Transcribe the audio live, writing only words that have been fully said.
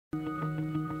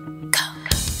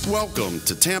Welcome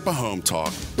to Tampa Home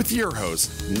Talk with your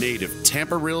host, native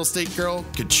Tampa real estate girl,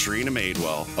 Katrina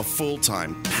Madewell, a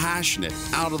full-time, passionate,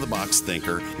 out-of-the-box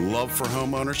thinker, love for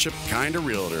home ownership kind of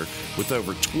realtor with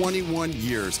over 21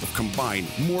 years of combined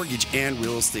mortgage and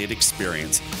real estate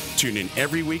experience. Tune in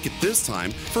every week at this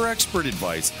time for expert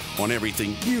advice on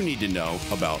everything you need to know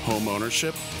about home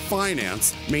ownership,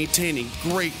 finance, maintaining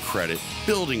great credit,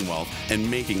 building wealth,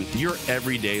 and making your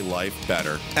everyday life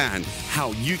better, and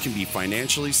how you can be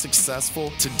financially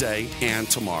successful today and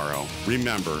tomorrow.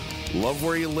 Remember, love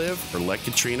where you live or let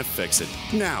Katrina fix it.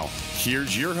 Now,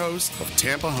 here's your host of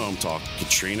Tampa Home Talk,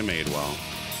 Katrina Madewell.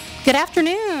 Good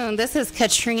afternoon. This is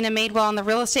Katrina Madewell on the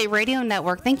Real Estate Radio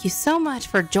Network. Thank you so much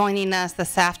for joining us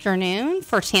this afternoon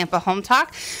for Tampa Home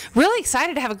Talk. Really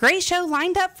excited to have a great show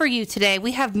lined up for you today.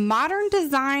 We have modern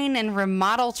design and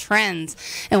remodel trends,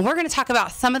 and we're going to talk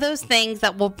about some of those things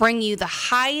that will bring you the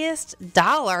highest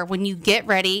dollar when you get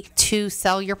ready to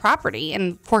sell your property.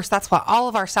 And of course, that's what all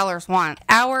of our sellers want.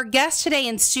 Our guest today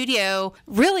in studio,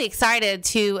 really excited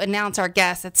to announce our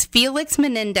guest. It's Felix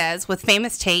Menendez with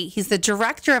Famous Tate. He's the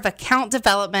director of account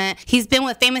development. He's been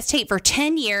with Famous Tate for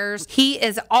 10 years. He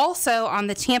is also on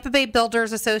the Tampa Bay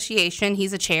Builders Association.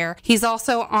 He's a chair. He's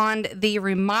also on the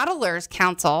Remodelers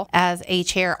Council as a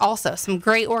chair also. Some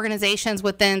great organizations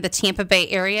within the Tampa Bay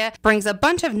area. Brings a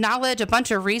bunch of knowledge, a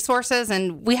bunch of resources,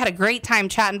 and we had a great time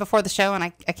chatting before the show, and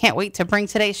I can't wait to bring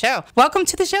today's show. Welcome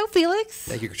to the show, Felix.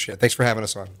 Thank you, Katrina. Thanks for having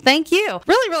us on. Thank you.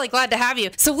 Really glad to have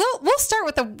you. So we'll start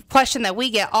with the question that we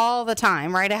get all the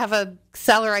time, right? I have a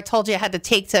seller I told you I had to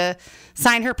take to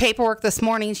sign her paperwork this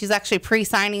morning. She's actually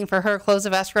pre-signing for her close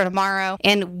of escrow tomorrow.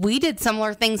 And we did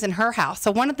similar things in her house. So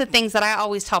one of the things that I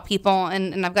always tell people,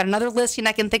 and I've got another listing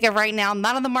I can think of right now,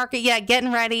 not on the market yet,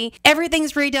 getting ready.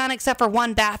 Everything's redone except for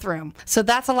one bathroom. So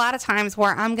that's a lot of times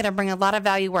where I'm going to bring a lot of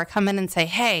value, where I come in and say,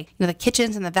 hey, the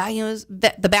kitchens and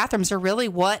the bathrooms are really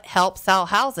what help sell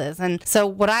houses. And so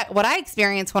what I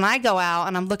experience when I go out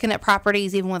and I'm looking at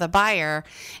properties, even with a buyer,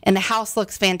 and the house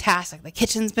looks fantastic. The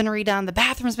kitchen's been redone, the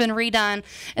bathroom's been redone,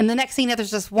 and the next thing you know, there's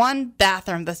just one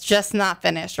bathroom that's just not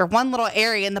finished, or one little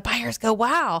area, and the buyers go,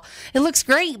 wow, it looks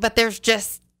great, but they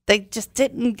just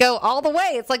didn't go all the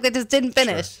way. It's like they just didn't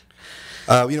finish.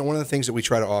 Sure. One of the things that we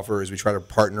try to offer is we try to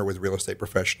partner with real estate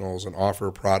professionals and offer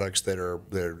products that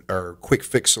are quick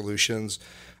fix solutions.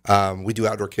 We do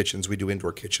outdoor kitchens, we do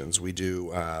indoor kitchens, we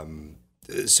do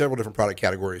several different product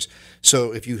categories.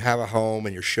 So if you have a home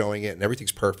and you're showing it and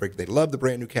everything's perfect, they love the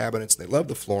brand new cabinets, they love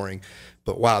the flooring,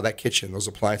 but wow, that kitchen, those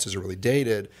appliances are really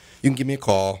dated, you can give me a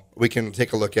call. We can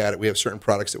take a look at it. We have certain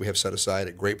products that we have set aside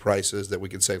at great prices that we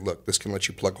can say, look, this can let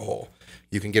you plug a hole.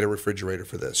 You can get a refrigerator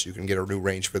for this. You can get a new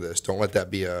range for this. Don't let that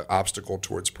be an obstacle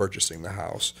towards purchasing the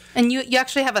house. And you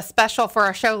actually have a special for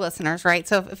our show listeners, right?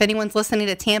 So if anyone's listening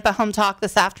to Tampa Home Talk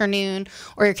this afternoon,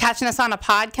 or you're catching us on a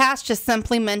podcast, just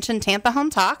simply mention Tampa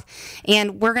Home Talk.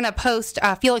 And we're going to post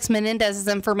Felix Menendez's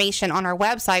information on our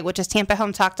website, which is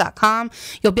tampahometalk.com.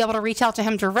 You'll be able to reach out to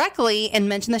him directly and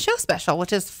mention the show special,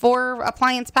 which is 4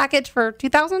 appliance package for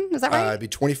 $2,000. Is that right? It'd be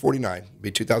 $2,049. It'd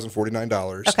be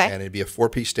 $2,049. Okay. And it'd be a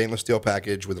 4-piece stainless steel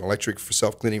package with an electric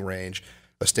self-cleaning range,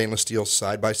 a stainless steel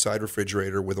side-by-side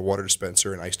refrigerator with a water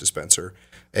dispenser and ice dispenser,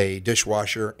 a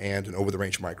dishwasher, and an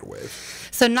over-the-range microwave.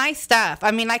 So nice stuff.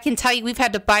 I mean, I can tell you we've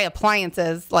had to buy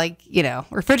appliances like,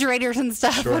 refrigerators and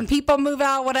stuff. Sure. When people move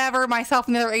out, whatever, myself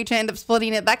and the other agent end up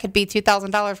splitting it. That could be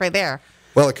 $2,000 right there.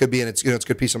 Well, it could be, and it's it's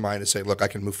good peace of mind to say, look, I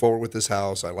can move forward with this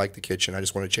house. I like the kitchen. I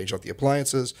just want to change out the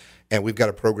appliances, and we've got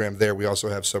a program there. We also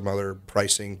have some other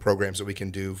pricing programs that we can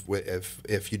do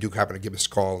if you do happen to give us a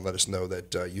call and let us know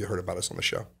that you heard about us on the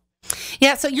show.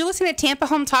 Yeah, so you're listening to Tampa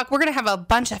Home Talk. We're going to have a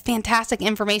bunch of fantastic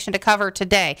information to cover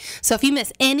today. So if you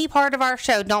miss any part of our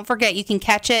show, don't forget you can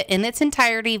catch it in its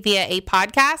entirety via a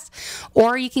podcast,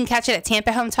 or you can catch it at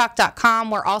tampahometalk.com.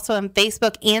 We're also on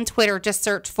Facebook and Twitter. Just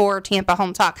search for Tampa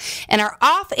Home Talk. And our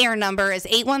off-air number is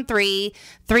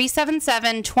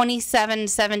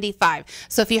 813-377-2775.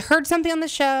 So if you heard something on the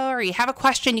show or you have a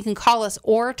question, you can call us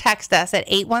or text us at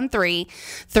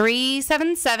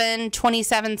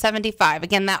 813-377-2775.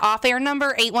 Again, that off-air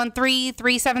number,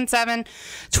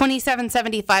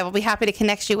 813-377-2775. We'll be happy to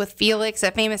connect you with Felix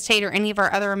at Famous Tate or any of our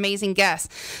other amazing guests.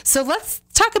 So let's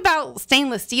talk about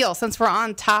stainless steel since we're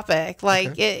on topic.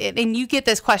 And you get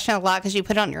this question a lot because you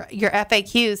put it on your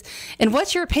FAQs. And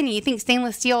what's your opinion? You think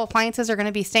stainless steel appliances are going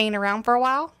to be staying around for a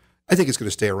while? I think it's going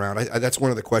to stay around. That's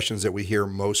one of the questions that we hear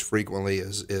most frequently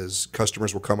is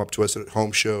customers will come up to us at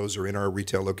home shows or in our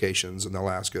retail locations, and they'll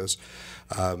ask us,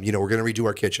 we're going to redo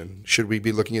our kitchen. Should we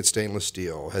be looking at stainless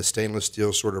steel? Has stainless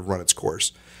steel sort of run its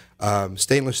course?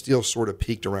 Stainless steel sort of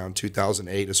peaked around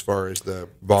 2008 as far as the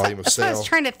volume of So I sale. was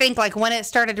trying to think like when it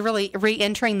started really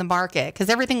re-entering the market, because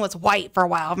everything was white for a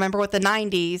while. Remember with the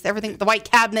 90s, everything, the white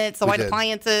cabinets, the white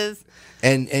appliances.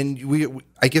 And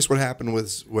I guess what happened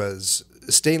was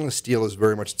stainless steel is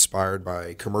very much inspired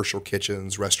by commercial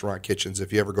kitchens, restaurant kitchens.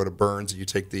 If you ever go to Burns and you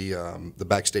take the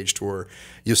backstage tour,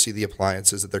 you'll see the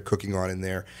appliances that they're cooking on in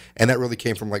there. And that really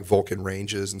came from like Vulcan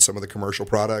ranges and some of the commercial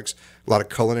products. A lot of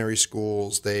culinary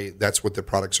schools, that's what the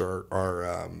products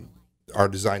are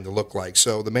designed to look like.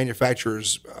 So the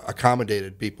manufacturers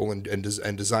accommodated people and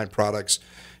designed products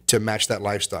to match that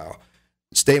lifestyle.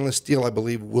 Stainless steel, I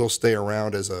believe, will stay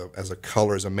around as a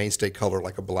color, as a mainstay color,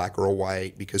 like a black or a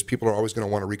white, because people are always going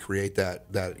to want to recreate that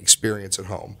experience at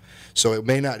home. So it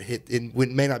may not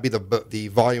be the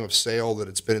volume of sale that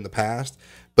it's been in the past,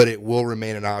 but it will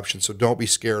remain an option. So don't be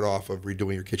scared off of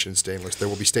redoing your kitchen stainless. There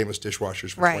will be stainless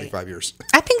dishwashers for 25 years.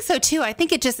 I think so too. I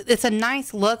think it's a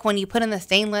nice look when you put in the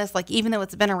stainless, like even though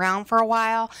it's been around for a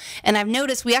while. And I've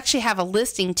noticed we actually have a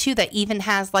listing too that even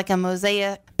has like a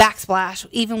mosaic backsplash,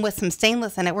 even with some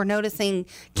stainless in it. We're noticing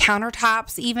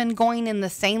countertops even going in the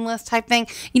stainless type thing.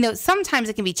 You know, sometimes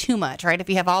it can be too much, right? If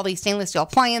you have all these stainless steel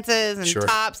appliances and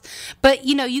tops. But,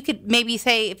 you know, you could maybe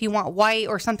say if you want white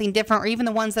or something different, or even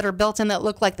the ones that are built in that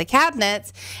look like the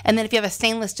cabinets. And then if you have a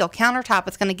stainless steel countertop,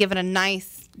 it's going to give it a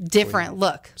nice, different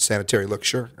look. Sanitary look,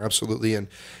 sure, absolutely.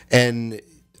 And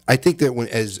I think that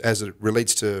as it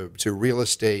relates to real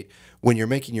estate, when you're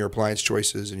making your appliance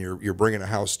choices and you're bringing a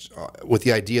house with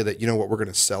the idea that, you know what, we're going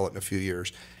to sell it in a few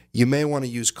years, you may want to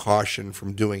use caution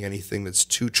from doing anything that's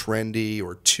too trendy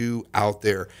or too out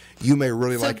there. You may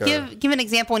really give an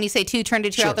example when you say too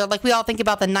trendy, too out there. Like we all think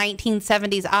about the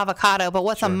 1970s avocado, but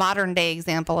what's a modern day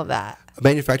example of that?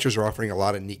 Manufacturers are offering a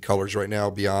lot of neat colors right now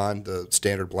beyond the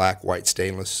standard black, white,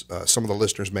 stainless. Some of the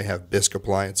listeners may have bisque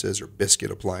appliances or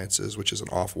biscuit appliances, which is an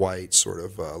off-white sort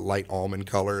of light almond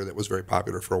color that was very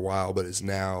popular for a while but is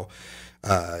now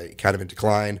kind of in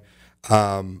decline.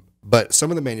 But some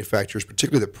of the manufacturers,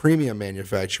 particularly the premium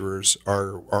manufacturers,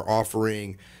 are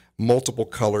offering multiple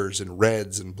colors in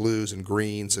reds and blues and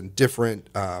greens and different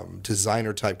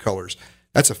designer type colors.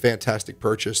 That's a fantastic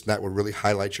purchase, and that would really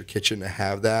highlight your kitchen to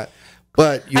have that.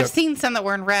 But I've seen some that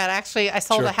were in red. Actually, I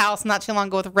sold a house not too long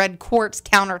ago with red quartz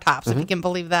countertops, if you can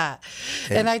believe that.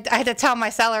 And I had to tell my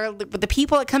seller, the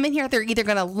people that come in here, they're either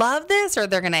going to love this or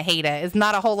they're going to hate it. It's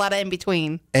not a whole lot of in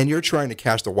between. And you're trying to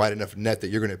cast a wide enough net that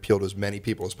you're going to appeal to as many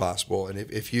people as possible. And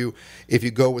if you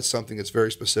go with something that's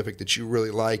very specific that you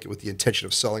really like with the intention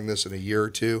of selling this in a year or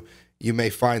two, you may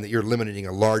find that you're limiting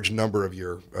a large number of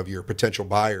your potential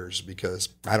buyers because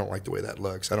I don't like the way that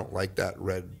looks. I don't like that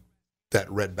red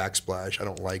backsplash. I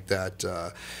don't like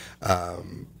that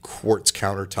quartz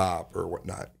countertop or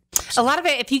whatnot. A lot of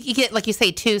it, if you get, like you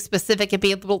say, too specific, it'd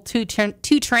be a little too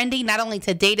trendy, not only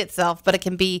to date itself, but it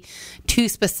can be too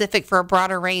specific for a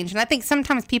broader range. And I think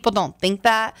sometimes people don't think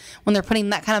that when they're putting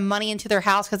that kind of money into their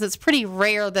house, because it's pretty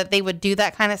rare that they would do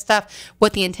that kind of stuff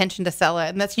with the intention to sell it.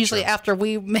 And that's usually after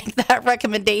we make that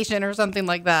recommendation or something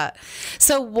like that.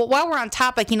 So while we're on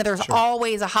topic, you know, there's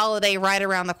always a holiday right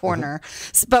around the corner.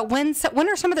 But when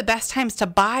are some of the best times to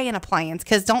buy an appliance?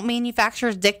 Because don't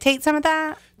manufacturers dictate some of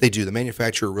that? They do. The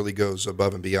manufacturer really goes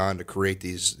above and beyond to create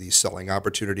these selling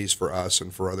opportunities for us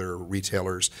and for other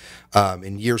retailers.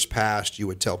 In years past, you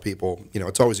would tell people, you know,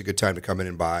 it's always a good time to come in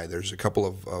and buy. There's a couple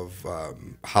of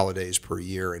holidays per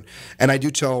year, and I do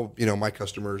tell, you know, my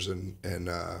customers and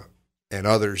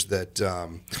others that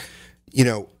you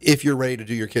know, if you're ready to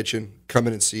do your kitchen, come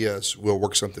in and see us. We'll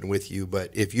work something with you. But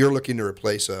if you're looking to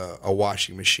replace a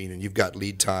washing machine and you've got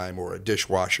lead time or a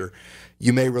dishwasher,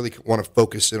 you may really want to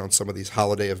focus in on some of these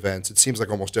holiday events. It seems like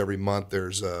almost every month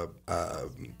there's a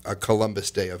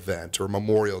Columbus Day event or a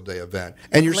Memorial Day event.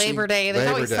 And you're Labor Day. There's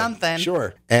always something.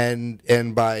 Sure.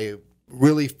 And by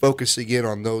really focusing in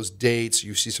on those dates,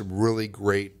 you see some really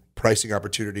great pricing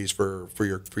opportunities for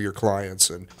your clients.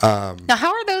 And now,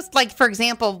 how are those, like, for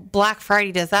example, Black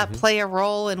Friday, does that play a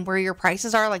role in where your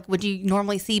prices are? Like, would you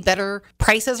normally see better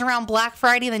prices around Black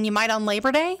Friday than you might on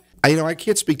Labor Day? I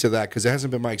can't speak to that because it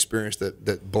hasn't been my experience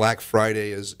that Black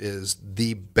Friday is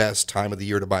the best time of the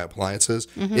year to buy appliances.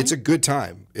 It's a good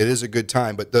time. It is a good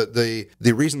time. But the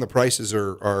reason the prices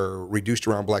are reduced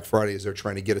around Black Friday is they're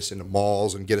trying to get us into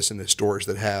malls and get us into stores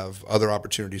that have other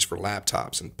opportunities for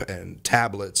laptops and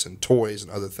tablets and toys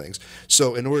and other things.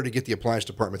 So in order to get the appliance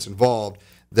departments involved,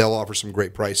 they'll offer some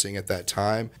great pricing at that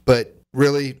time. But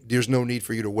really, there's no need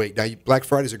for you to wait. Now, Black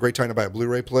Friday is a great time to buy a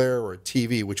Blu-ray player or a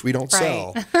TV, which we don't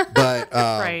sell,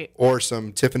 but or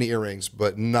some Tiffany earrings,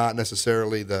 but not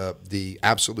necessarily the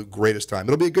absolute greatest time.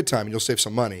 It'll be a good time, and you'll save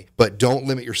some money, but don't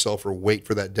limit yourself or wait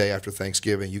for that day after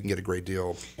Thanksgiving. You can get a great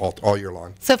deal all year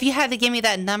long. So if you had to give me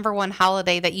that number one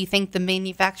holiday that you think the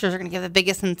manufacturers are going to give the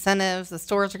biggest incentives, the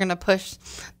stores are going to push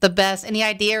the best, any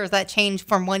idea, or does that change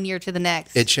from one year to the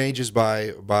next? It changes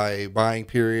by buying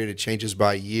period. It changes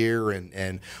by year,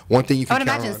 and one thing you can I would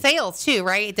imagine sales too,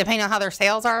 right? Depending on how their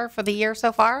sales are for the year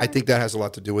so far. I think that has a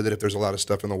lot to do with it. If there's a lot of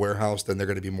stuff in the warehouse, then they're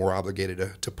going to be more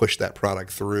obligated to push that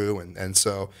product through, and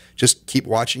so just keep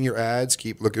watching your ads,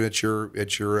 keep looking at your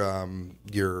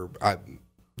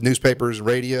newspapers,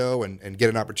 radio, and get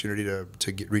an opportunity to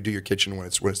redo your kitchen when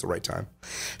it's the right time.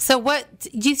 So what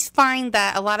do you find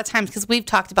that a lot of times, because we've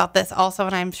talked about this also,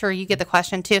 and I'm sure you get the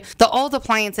question too, the old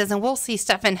appliances, and we'll see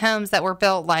stuff in homes that were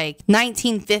built like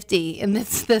 1950, and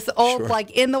this old like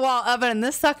in the wall oven, and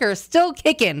this sucker is still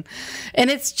kicking,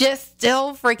 and it's just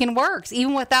still freaking works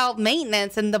even without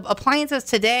maintenance. And the appliances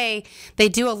today, they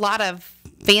do a lot of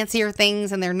fancier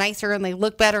things, and they're nicer and they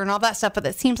look better and all that stuff, but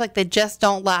it seems like they just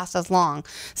don't last as long.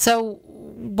 So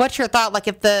what's your thought, like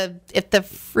if the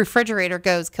refrigerator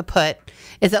goes kaput,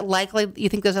 is it likely you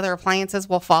think those other appliances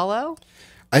will follow?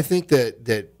 I think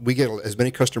that we get as many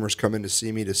customers come in to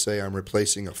see me to say I'm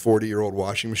replacing a 40-year-old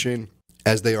washing machine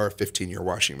as they are a 15-year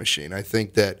washing machine. I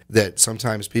think that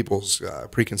sometimes people's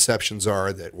preconceptions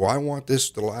are that, well, I want this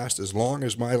to last as long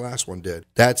as my last one did.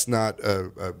 That's not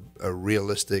a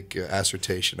realistic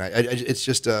assertion. It's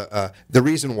just the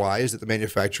reason why is that the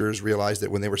manufacturers realized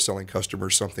that when they were selling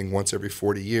customers something once every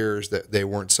 40 years, that they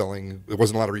weren't selling, there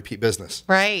wasn't a lot of repeat business.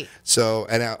 Right. So,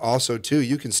 and also too,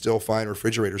 you can still find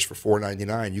refrigerators for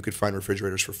 $4.99. You could find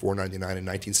refrigerators for $4.99 in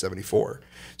 1974.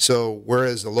 So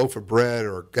whereas a loaf of bread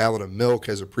or a gallon of milk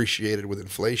has appreciated with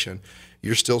inflation,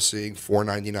 you're still seeing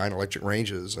 $4.99 electric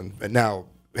ranges. And now,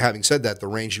 having said that, the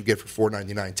range you get for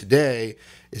 $4.99 today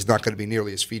is not going to be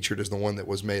nearly as featured as the one that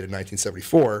was made in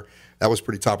 1974. That was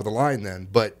pretty top of the line then,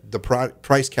 but the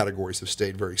price categories have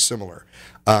stayed very similar,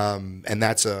 and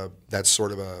that's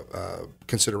sort of a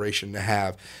consideration to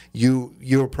have.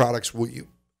 Your products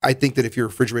I think that if your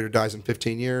refrigerator dies in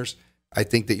 15 years, I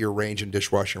think that your range and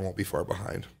dishwasher won't be far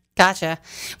behind. Gotcha.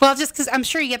 Well, just because I'm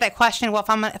sure you get that question, well,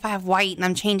 if I have white and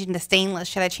I'm changing to stainless,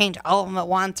 should I change all of them at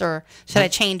once, or should I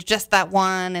change just that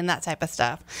one, and that type of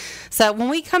stuff? So when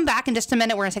we come back in just a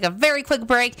minute, we're going to take a very quick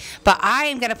break, but I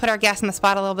am going to put our guest on the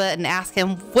spot a little bit and ask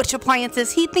him which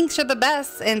appliances he thinks are the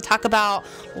best, and talk about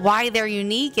why they're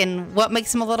unique and what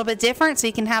makes them a little bit different, so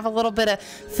you can have a little bit of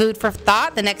food for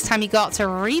thought the next time you go out to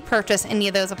repurchase any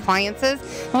of those appliances.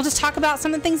 And we'll just talk about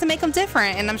some of the things that make them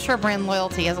different, and I'm sure brand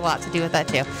loyalty has a lot to do with that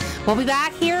too. We'll be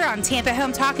back here on Tampa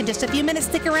Home Talk in just a few minutes.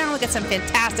 Stick around. We'll get some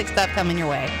fantastic stuff coming your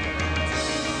way.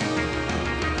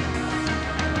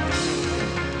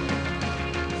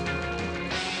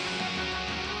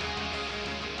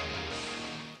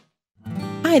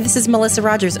 Hi, this is Melissa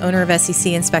Rogers, owner of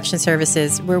SEC Inspection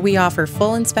Services, where we offer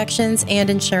full inspections and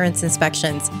insurance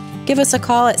inspections. Give us a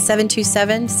call at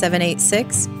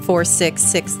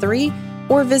 727-786-4663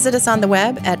 or visit us on the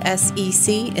web at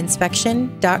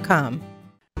secinspection.com.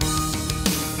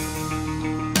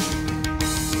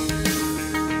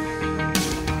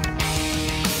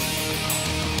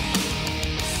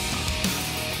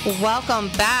 Welcome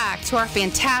back to our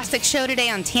fantastic show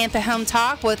today on Tampa Home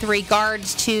Talk with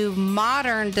regards to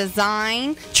modern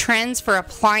design, trends for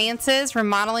appliances,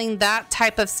 remodeling, that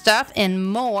type of stuff, and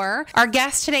more. Our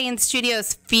guest today in studio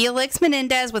is Felix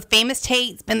Menendez with Famous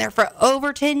Tate. He's been there for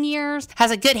over 10 years,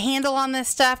 has a good handle on this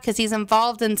stuff because he's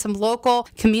involved in some local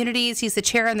communities. He's the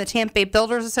chair in the Tampa Bay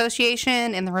Builders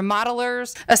Association and the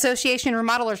Remodelers Association,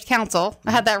 Remodelers Council.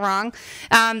 I had that wrong.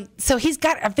 So he's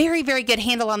got a very, very good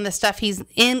handle on this stuff. He's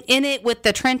in it with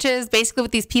the trenches, basically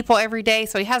with these people every day.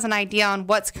 So he has an idea on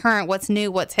what's current, what's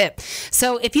new, what's hip.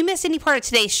 So if you missed any part of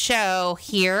today's show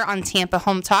here on Tampa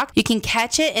Home Talk, you can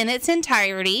catch it in its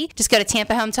entirety. Just go to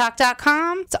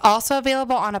tampahometalk.com. It's also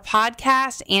available on a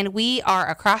podcast, and we are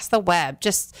across the web.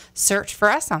 Just search for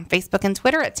us on Facebook and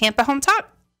Twitter at Tampa Home Talk.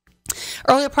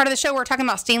 Earlier part of the show, we were talking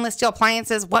about stainless steel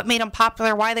appliances, what made them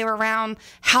popular, why they were around,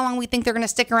 how long we think they're going to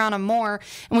stick around, and more.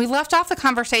 And we left off the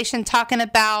conversation talking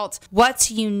about what's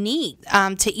unique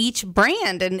to each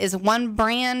brand, and is one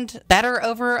brand better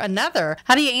over another?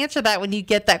 How do you answer that when you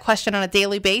get that question on a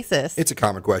daily basis? It's a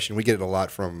common question. We get it a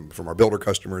lot from our builder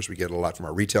customers. We get it a lot from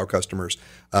our retail customers.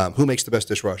 Who makes the best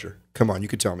dishwasher? Come on, you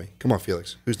could tell me. Come on,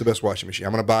 Felix. Who's the best washing machine?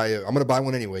 I'm gonna buy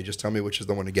one anyway. Just tell me which is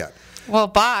the one to get. Well,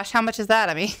 Bosch, how much is that?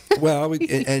 I mean, Well,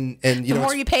 and the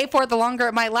more you pay for it, the longer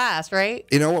it might last, right?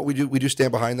 You know what we do? We do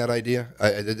stand behind that idea.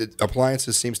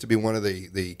 Appliances seems to be one of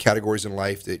the categories in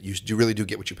life that you really do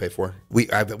get what you pay for. We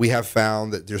have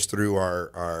found that just through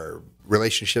our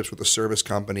relationships with the service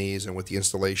companies and with the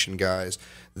installation guys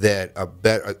that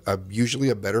usually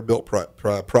a better built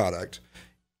product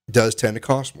does tend to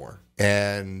cost more.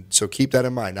 And so keep that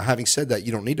in mind. Now, having said that,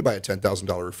 you don't need to buy a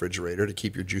 $10,000 refrigerator to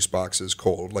keep your juice boxes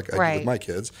cold like I do with my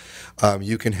kids.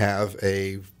 You can have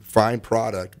a fine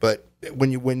product, but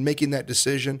when making that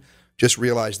decision, just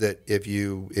realize that if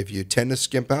you tend to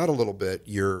skimp out a little bit,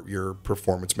 your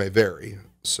performance may vary.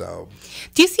 So,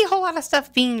 do you see a whole lot of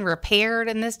stuff being repaired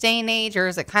in this day and age, or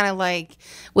is it kind of like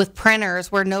with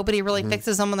printers where nobody really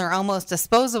fixes them and they're almost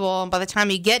disposable, and by the time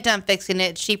you get done fixing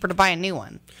it, it's cheaper to buy a new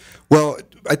one? Well,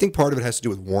 I think part of it has to do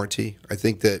with warranty. I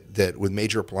think that with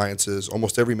major appliances,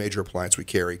 almost every major appliance we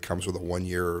carry comes with a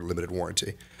 1-year limited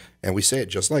warranty. And we say it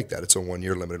just like that. It's a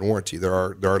 1-year limited warranty. There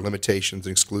are limitations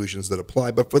and exclusions that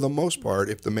apply, but for the most part,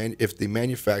 if the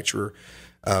manufacturer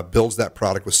builds that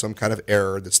product with some kind of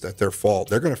error that's their fault,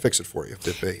 they're going to fix it for you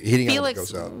if the heating element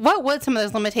goes out. What would some of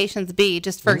those limitations be,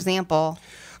 just for example?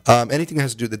 Anything that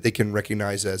has to do that they can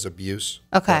recognize as abuse.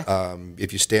 Okay.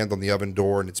 If you stand on the oven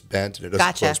door and it's bent and it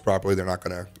doesn't close properly, they're not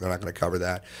gonna cover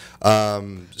that.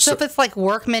 So if it's like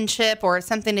workmanship or it's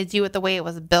something to do with the way it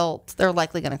was built, they're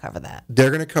likely going to cover that. They're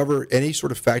going to cover any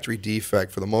sort of factory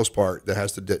defect for the most part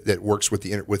that works with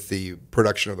the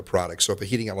production of the product. So if a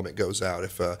heating element goes out,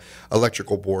 if a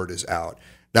electrical board is out.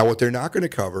 Now, what they're not going to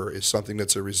cover is something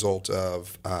that's a result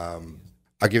of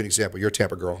I'll give you an example. You're a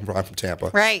Tampa girl. I'm from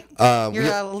Tampa. Right. You're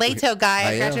a Lato guy.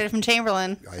 I graduated from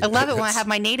Chamberlain. I love it when I have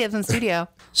my natives in studio.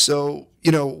 So,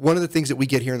 one of the things that we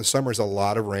get here in the summer is a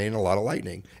lot of rain, a lot of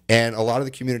lightning. And a lot of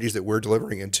the communities that we're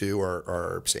delivering into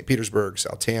are St. Petersburg,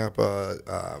 South Tampa,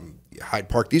 Hyde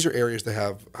Park. These are areas that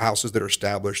have houses that are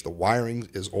established. The wiring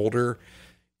is older.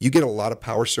 You get a lot of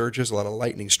power surges, a lot of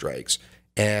lightning strikes.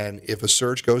 And if a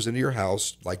surge goes into your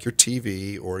house, like your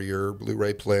TV or your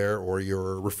Blu-ray player or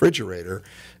your refrigerator,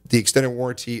 the extended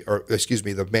warranty,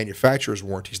 the manufacturer's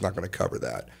warranty is not going to cover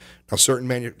that. Now,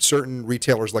 certain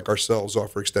retailers like ourselves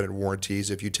offer extended warranties.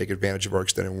 If you take advantage of our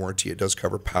extended warranty, it does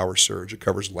cover power surge. It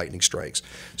covers lightning strikes.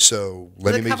 So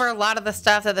does it cover a lot of the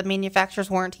stuff that the manufacturer's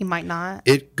warranty might not?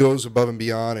 It goes above and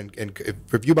beyond. And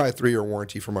if you buy a 3-year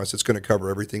warranty from us, it's going to cover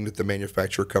everything that the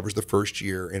manufacturer covers the first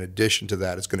year. In addition to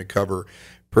that, it's going to cover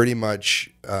pretty much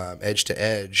edge to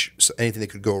edge, so anything that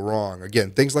could go wrong.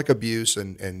 Again, things like abuse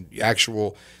and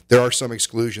there are some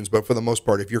exclusions, but for the most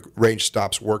part, if your range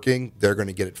stops working, they're going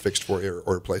to get it fixed for you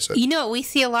or replace it. We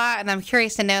see a lot, and I'm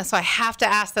curious to know, so I have to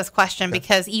ask this question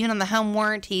because even on the home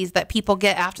warranties that people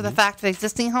get after the fact of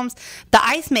existing homes, the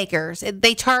ice makers,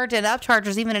 they charge and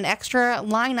upcharge, even an extra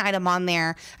line item on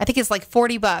there. I think it's like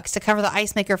 $40 to cover the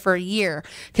ice maker for a year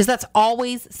because that's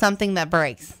always something that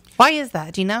breaks. Why is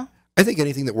that? Do you know? I think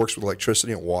anything that works with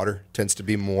electricity and water tends to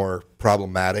be more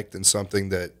problematic than something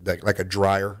that like a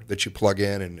dryer that you plug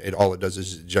in and all it does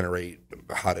is generate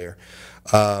hot air.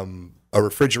 A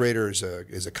refrigerator is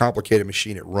a complicated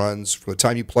machine. It runs from the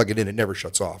time you plug it in, it never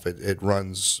shuts off. It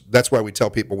runs. That's why we tell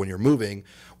people when you're moving,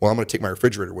 well, I'm going to take my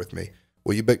refrigerator with me.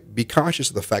 Well, you be conscious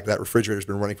of the fact that refrigerator's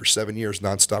been running for 7 years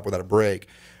nonstop without a break.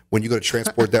 When you go to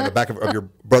transport that in the back of your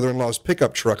brother-in-law's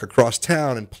pickup truck across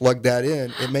town and plug that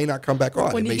in, it may not come back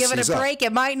on. When you give it a break,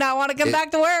 it might not want to come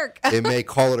back to work. It may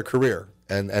call it a career.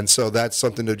 And so that's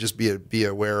something to just be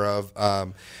aware of.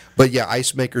 But yeah,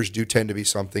 ice makers do tend to be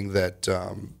something that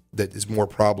is more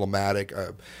problematic.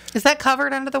 Is that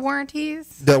covered under the warranties?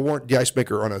 The ice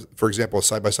maker for example, a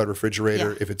side-by-side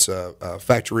refrigerator, if it's a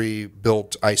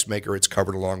factory-built ice maker, it's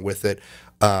covered along with it.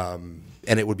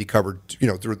 And it would be covered,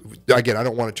 again, I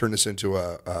don't want to turn this into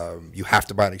you have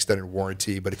to buy an extended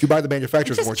warranty, but if you buy the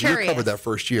manufacturer's warranty, you're covered that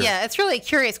first year. Yeah, it's really a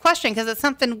curious question because it's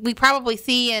something we probably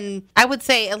see in, I would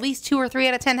say, at least 2 or 3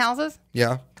 out of 10 houses.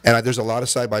 Yeah, and there's a lot of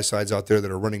side-by-sides out there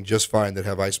that are running just fine that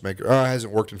have ice maker. Oh, it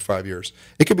hasn't worked in 5 years.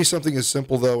 It could be something as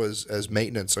simple, though, as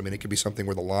maintenance. I mean, it could be something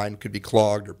where the line could be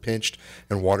clogged or pinched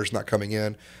and water's not coming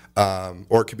in.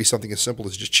 Or it could be something as simple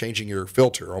as just changing your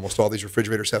filter. Almost all these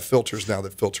refrigerators have filters now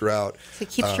that filter out. So it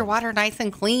keeps your water nice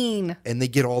and clean. And they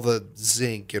get all the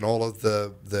zinc and all of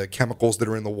the chemicals that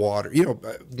are in the water.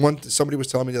 Somebody was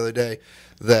telling me the other day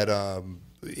that an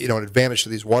advantage to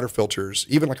these water filters,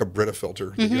 even like a Brita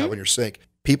filter that you have in your sink,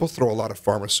 people throw a lot of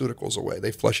pharmaceuticals away.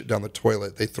 They flush it down the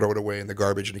toilet, they throw it away in the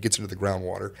garbage, and it gets into the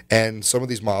groundwater. And some of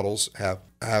these models have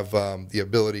the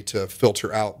ability to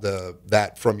filter out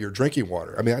that from your drinking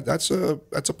water. I mean, that's a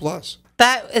plus.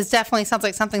 That is definitely sounds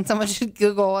like something someone should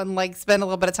Google and like spend a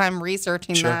little bit of time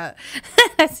researching that.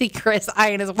 I see Chris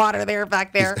eyeing his water there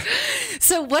back there.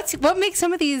 So what makes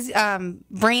some of these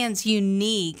brands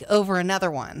unique over another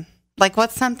one? Like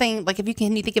what's something like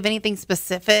can you think of anything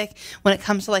specific when it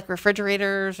comes to like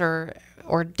refrigerators or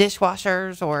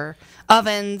dishwashers or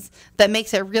ovens that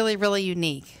makes it really, really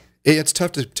unique? It's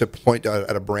tough to point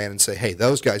at a brand and say, hey,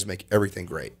 those guys make everything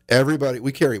great. Everybody,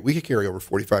 we could carry over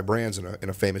 45 brands in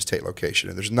a famous Tate location,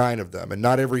 and there's 9 of them. And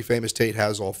not every famous Tate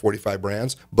has all 45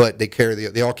 brands, but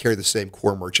they all carry the same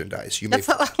core merchandise.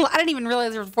 I didn't even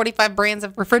realize there were 45 brands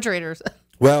of refrigerators.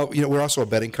 Well, we're also a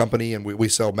bedding company, and we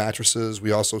sell mattresses.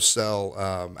 We also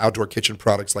sell outdoor kitchen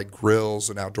products like grills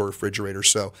and outdoor refrigerators.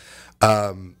 So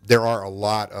there are a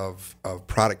lot of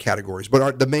product categories,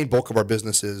 but the main bulk of our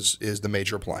business is the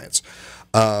major appliance.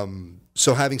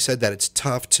 So having said that, it's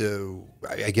tough to.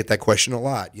 I get that question a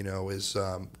lot. Is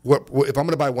what if I'm going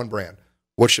to buy one brand?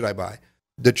 What should I buy?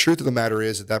 The truth of the matter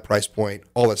is, at that price point,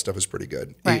 all that stuff is pretty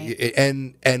good. Right.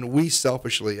 And we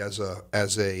selfishly, as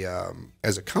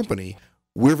a company,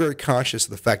 we're very conscious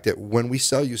of the fact that when we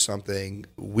sell you something,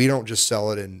 we don't just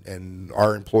sell it and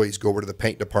our employees go over to the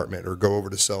paint department or go over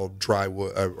to sell dry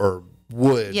wood or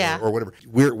wood or whatever.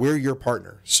 We're your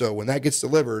partner. So when that gets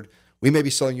delivered, we may be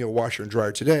selling you a washer and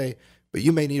dryer today, but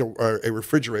you may need a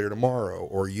refrigerator tomorrow,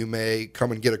 or you may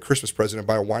come and get a Christmas present and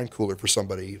buy a wine cooler for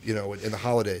somebody, in the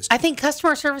holidays. I think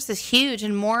customer service is huge,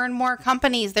 and more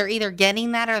companies, they're either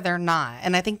getting that or they're not.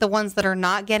 And I think the ones that are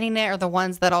not getting it are the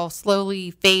ones that'll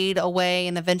slowly fade away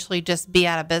and eventually just be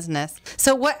out of business.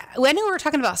 So I know we were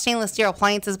talking about stainless steel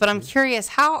appliances, but I'm curious,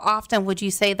 how often would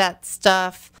you say that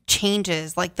stuff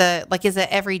changes? Like is it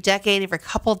every decade, every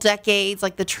couple decades,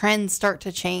 like the trends start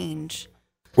to change?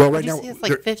 Well, right now it's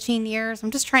like 15 years. I'm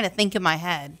just trying to think in my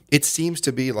head. It seems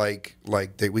to be like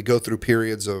we go through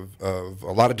periods of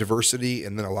a lot of diversity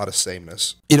and then a lot of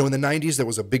sameness. In the 90s, there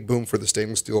was a big boom for the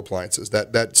stainless steel appliances.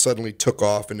 That suddenly took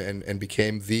off and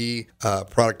became the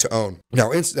product to own.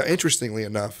 Now, interestingly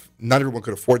enough, not everyone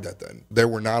could afford that then. There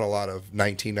were not a lot of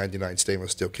 $19.99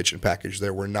 stainless steel kitchen package.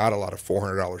 There were not a lot of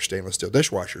 $400 stainless steel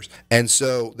dishwashers. And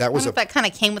so that was that kind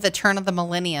of came with the turn of the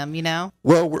millennium,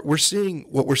 Well, what we're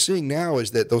seeing now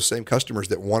is that those same customers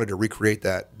that wanted to recreate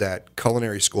that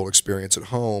culinary school experience at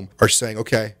home are saying,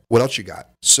 okay, what else you got?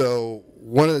 So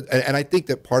and I think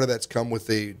that part of that's come with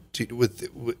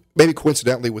maybe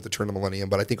coincidentally with the turn of the millennium,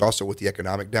 but I think also with the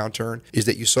economic downturn, is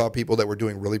that you saw people that were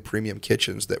doing really premium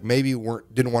kitchens that maybe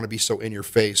didn't want to be so in your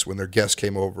face when their guests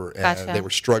came over and they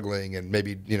were struggling and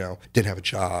maybe didn't have a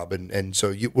job, and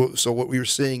so what we were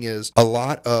seeing is a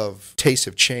lot of tastes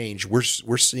have changed.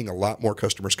 We're seeing a lot more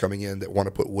customers coming in that want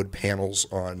to put wood panels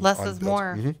on. Less is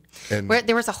more. Mm-hmm. And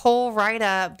there was a whole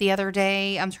write-up the other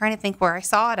day. I'm trying to think where I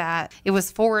saw it at. It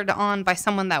was forwarded on by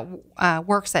someone that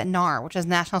works at NAR, which is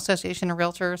National Association of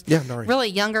Realtors. Yeah, NAR. Really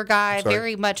younger guy,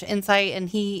 very much insight, and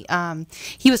he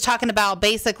was talking about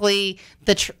basically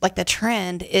the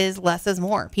trend is less is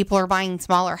more. People are buying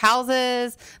smaller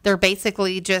houses. They're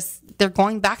basically they're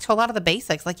going back to a lot of the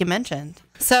basics, like you mentioned.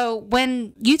 So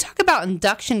when you talk about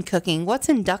induction cooking, what's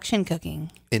induction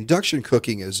cooking? Induction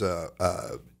cooking is a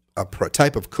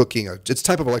type of cooking. It's a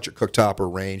type of electric cooktop or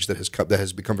range that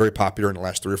has become very popular in the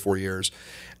last 3 or 4 years.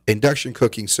 Induction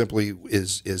cooking simply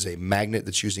is a magnet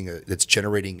that's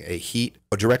generating a heat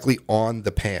directly on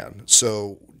the pan.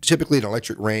 So typically an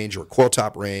electric range or a coil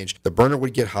top range, the burner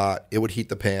would get hot, it would heat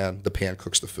the pan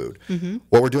cooks the food. Mm-hmm.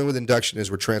 What we're doing with induction is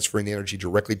we're transferring the energy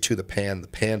directly to the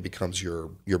pan becomes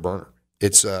your burner.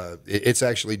 It's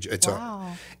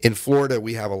wow. In Florida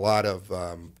we have a lot of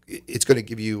it's going to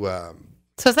give you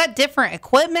So is that different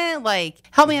equipment? Like,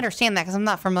 help me understand that because I'm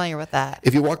not familiar with that.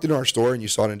 If you walked into our store and you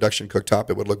saw an induction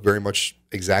cooktop, it would look very much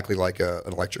exactly like an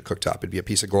electric cooktop. It'd be a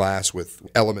piece of glass with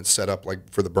elements set up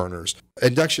like for the burners.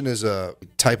 Induction is a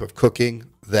type of cooking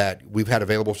that we've had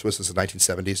available to us since the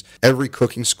 1970s. Every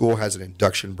cooking school has an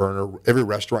induction burner. Every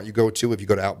restaurant you go to, if you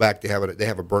go to Outback, they have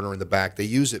a burner in the back. They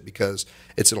use it because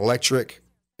it's an electric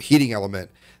heating element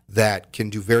that can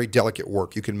do very delicate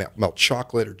work. You can melt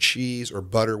chocolate or cheese or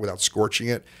butter without scorching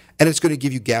it, and it's going to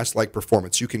give you gas-like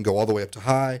performance. You can go all the way up to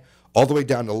high, all the way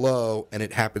down to low, and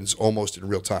it happens almost in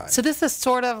real time. So this is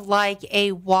sort of like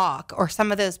a wok or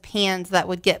some of those pans that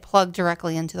would get plugged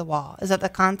directly into the wall. Is that the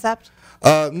concept?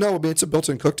 No, I mean, it's a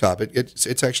built-in cooktop.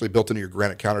 It's actually built into your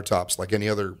granite countertops like any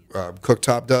other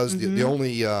cooktop does.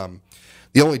 Mm-hmm.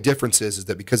 The only difference is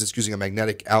that because it's using a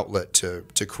magnetic outlet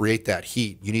to create that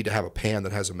heat, you need to have a pan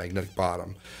that has a magnetic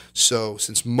bottom. So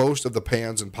since most of the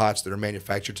pans and pots that are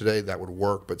manufactured today, that would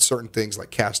work, but certain things like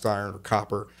cast iron or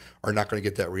copper are not going to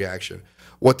get that reaction.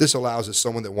 What this allows is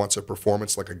someone that wants a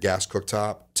performance like a gas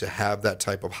cooktop to have that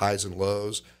type of highs and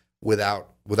lows without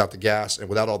the gas and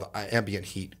without all the ambient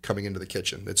heat coming into the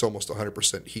kitchen. It's almost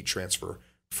 100% heat transfer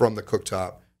from the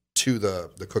cooktop to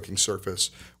the cooking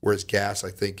surface, whereas gas, I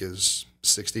think, is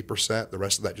 60%. The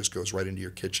rest of that just goes right into your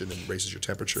kitchen and raises your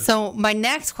temperature. So my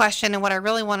next question, and what I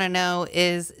really want to know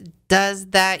is, does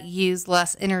that use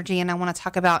less energy? And I want to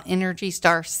talk about Energy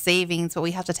Star savings, but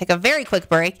we have to take a very quick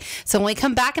break. So when we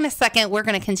come back in a second, we're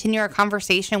going to continue our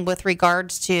conversation with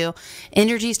regards to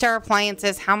Energy Star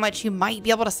appliances, how much you might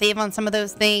be able to save on some of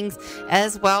those things,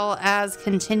 as well as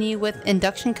continue with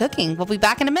induction cooking. We'll be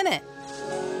back in a minute.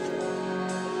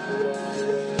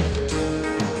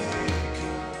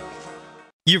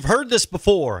 You've heard this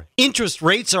before. Interest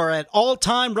rates are at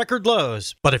all-time record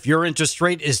lows. But if your interest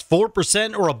rate is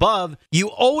 4% or above, you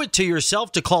owe it to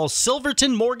yourself to call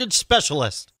Silverton Mortgage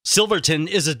Specialist. Silverton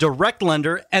is a direct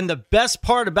lender, and the best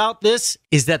part about this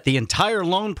is that the entire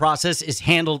loan process is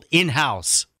handled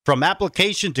in-house. From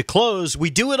application to close, we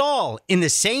do it all in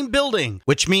the same building,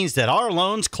 which means that our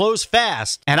loans close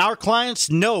fast and our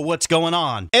clients know what's going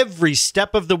on every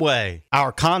step of the way.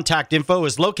 Our contact info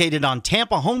is located on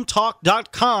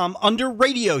TampaHometalk.com under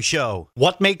Radio Show.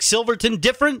 What makes Silverton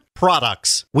different?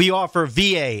 Products. We offer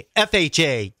VA,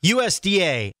 FHA,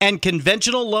 USDA, and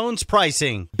conventional loans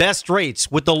pricing. Best rates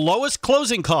with the lowest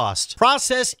closing cost.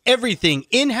 Process everything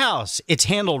in-house. It's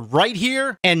handled right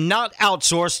here and not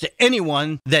outsourced to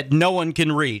anyone that no one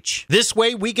can reach. This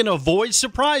way we can avoid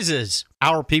surprises.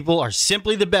 Our people are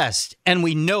simply the best, and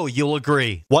we know you'll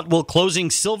agree. What will closing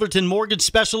Silverton Mortgage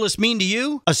Specialist mean to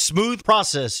you? A smooth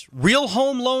process, real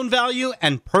home loan value,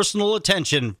 and personal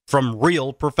attention from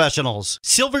real professionals.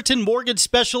 Silverton Mortgage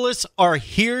Specialists are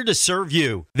here to serve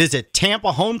you. Visit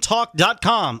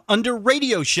TampaHometalk.com under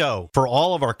Radio Show for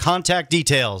all of our contact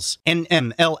details.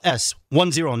 NMLS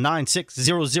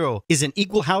 109600 is an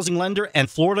equal housing lender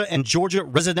and Florida and Georgia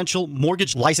residential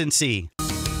mortgage licensee.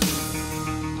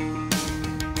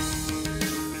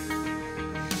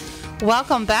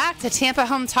 Welcome back to Tampa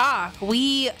Home Talk.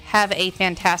 We have a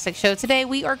fantastic show today.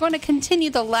 We are going to continue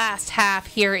the last half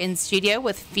here in studio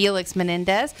with Felix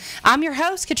Menendez. I'm your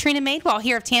host, Katrina Madewell,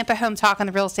 here of Tampa Home Talk on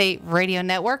the Real Estate Radio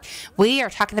Network. We are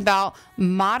talking about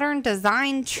modern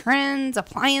design trends,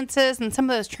 appliances, and some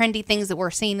of those trendy things that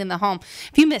we're seeing in the home.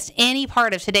 If you missed any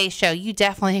part of today's show, you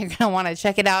definitely are going to want to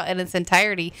check it out in its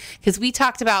entirety, because we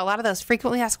talked about a lot of those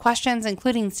frequently asked questions,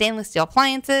 including stainless steel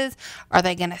appliances. Are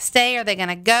they going to stay? Are they going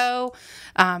to go?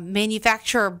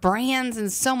 Manufacturer brands,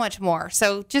 and so much more.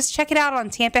 So just check it out on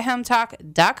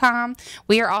TampaHometalk.com.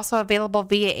 We are also available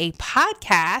via a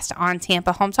podcast on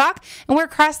Tampa Home Talk, and we're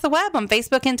across the web on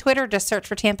Facebook and Twitter. Just search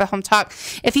for Tampa Home Talk.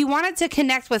 If you wanted to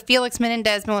connect with Felix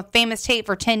Menendez, been with Famous Tate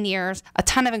for 10 years, a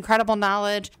ton of incredible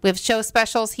knowledge. We have show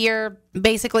specials here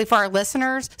basically for our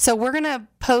listeners. So we're going to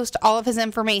post all of his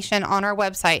information on our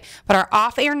website. But our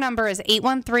off-air number is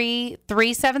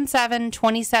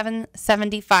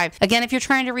 813-377-2775. Again, if you're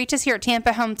trying to reach us here at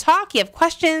Tampa Home Talk, you have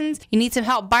questions, you need some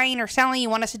help buying or selling, you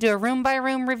want us to do a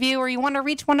room-by-room review, or you want to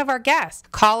reach one of our guests,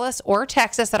 call us or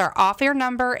text us at our off-air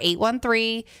number,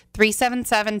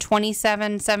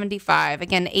 813-377-2775.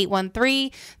 Again,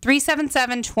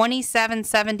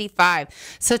 813-377-2775.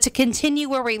 So to continue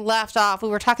where we left off, we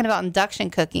were talking about induction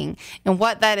cooking and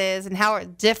what that is and how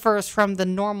it differs from the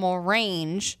normal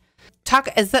range.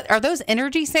 Are those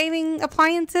energy saving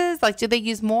appliances? Like, do they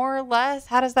use more or less?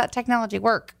 How does that technology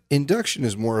work? Induction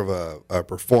is more of a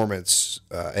performance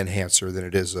enhancer than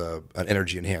it is an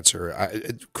energy enhancer.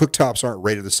 Cooktops aren't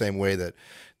rated the same way that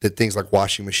things like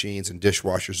washing machines and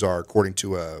dishwashers are, according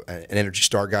to an Energy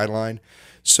Star guideline.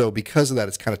 So because of that,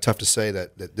 it's kind of tough to say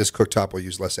that this cooktop will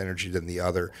use less energy than the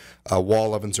other.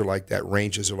 Wall ovens are like that.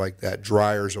 Ranges are like that.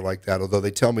 Dryers are like that, although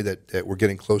they tell me that we're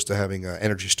getting close to having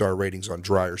Energy Star ratings on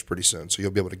dryers pretty soon, so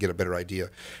you'll be able to get a better idea.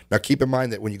 Now, keep in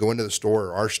mind that when you go into the store,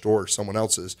 or our store or someone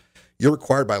else's, you're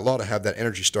required by law to have that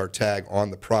Energy Star tag on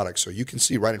the product, so you can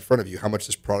see right in front of you how much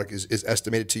this product is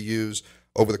estimated to use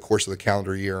over the course of the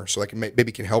calendar year. So that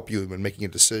maybe can help you in making a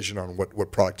decision on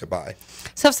what product to buy.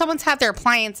 So if someone's had their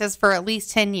appliances for at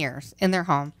least 10 years in their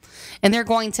home and they're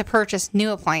going to purchase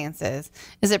new appliances,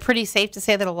 is it pretty safe to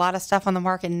say that a lot of stuff on the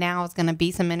market now is going to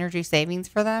be some energy savings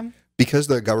for them? Because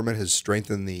the government has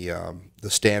strengthened the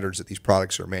standards that these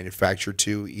products are manufactured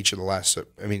to each of the last,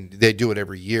 I mean, they do it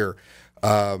every year.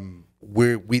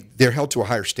 They're held to a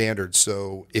higher standard.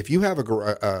 So if you have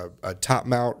a top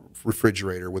mount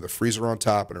refrigerator with a freezer on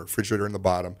top and a refrigerator in the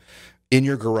bottom in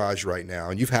your garage right now,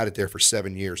 and you've had it there for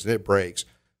 7 years and it breaks,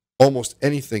 almost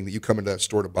anything that you come into that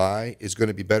store to buy is going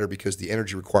to be better because the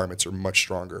energy requirements are much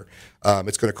stronger.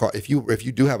 It's going to cost if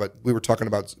you do have we were talking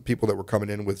about people that were coming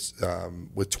in with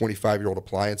 25-year-old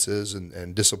appliances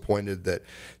and disappointed that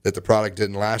the product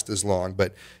didn't last as long.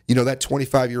 But that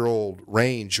 25-year-old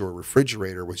range or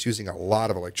refrigerator was using a lot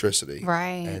of electricity,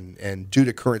 right? And due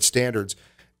to current standards,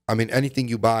 I mean, anything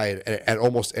you buy at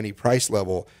almost any price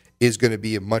level is going to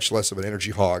be a much less of an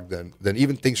energy hog than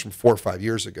even things from 4 or 5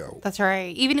 years ago. That's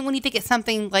right. Even when you think of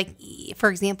something like, for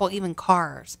example, even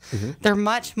cars, they're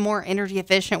much more energy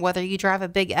efficient, whether you drive a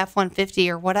big F-150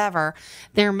 or whatever.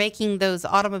 They're making those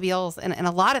automobiles and a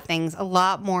lot of things a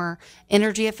lot more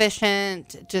energy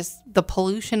efficient. Just the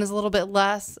pollution is a little bit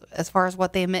less as far as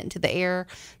what they emit into the air,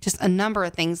 just a number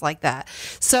of things like that.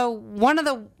 So one of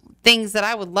the things that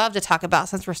I would love to talk about,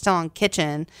 since we're still on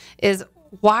kitchen, is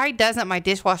why doesn't my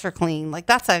dishwasher clean? Like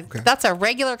that's a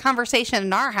regular conversation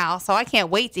in our house, so I can't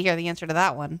wait to hear the answer to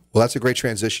that one. Well, that's a great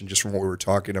transition just from what we were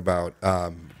talking about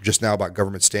just now about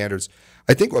government standards.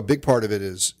 I think a big part of it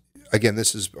is, again,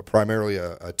 this is primarily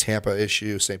a Tampa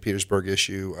issue, St. Petersburg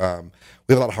issue. We have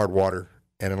a lot of hard water,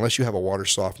 and unless you have a water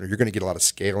softener, you're going to get a lot of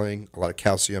scaling, a lot of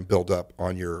calcium buildup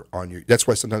on your. That's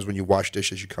why sometimes when you wash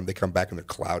dishes, they come back and they're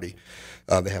cloudy.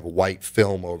 They have a white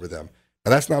film over them.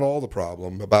 Now that's not all the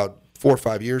problem. About 4 or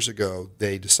 5 years ago,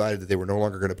 they decided that they were no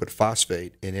longer going to put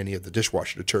phosphate in any of the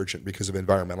dishwasher detergent because of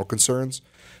environmental concerns.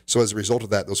 So as a result of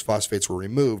that, those phosphates were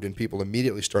removed, and people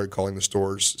immediately started calling the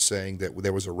stores saying that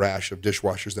there was a rash of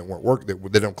dishwashers that weren't working,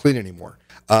 that they don't clean anymore.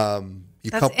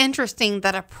 That's interesting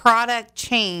that a product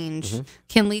change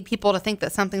can lead people to think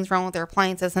that something's wrong with their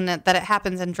appliances, and that it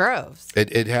happens in droves.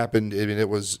 It happened. I mean, it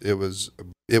was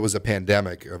a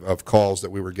pandemic of calls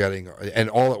that we were getting, and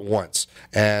all at once.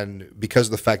 And because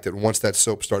of the fact that once that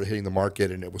soap started hitting the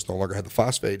market and it was no longer had the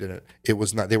phosphate in it, they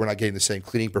were not getting the same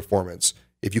cleaning performance.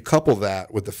 If you couple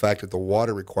that with the fact that the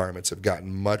water requirements have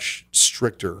gotten much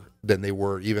stricter than they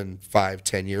were even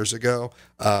 5-10 years ago,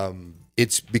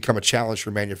 it's become a challenge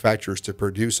for manufacturers to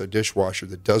produce a dishwasher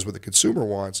that does what the consumer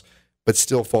wants, but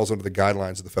still falls under the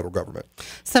guidelines of the federal government.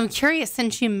 So I'm curious,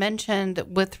 since you mentioned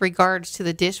with regards to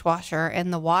the dishwasher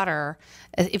and the water,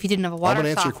 if you didn't have a water softener. I'm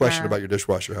going to answer your question about your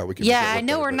dishwasher, how we can. Yeah, I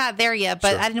know we're not there yet,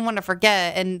 but sure. I didn't want to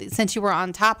forget. And since you were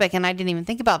on topic and I didn't even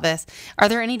think about this, are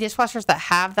there any dishwashers that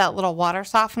have that little water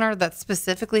softener that's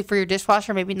specifically for your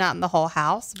dishwasher? Maybe not in the whole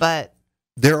house, but...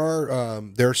 There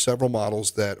are several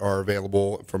models that are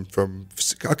available from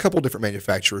a couple different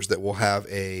manufacturers that will have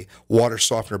a water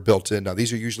softener built in. Now,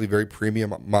 these are usually very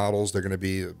premium models. They're going to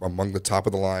be among the top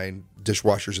of the line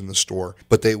dishwashers in the store,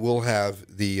 but they will have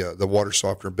the water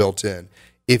softener built in.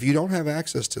 If you don't have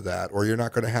access to that, or you're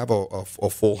not going to have a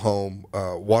full home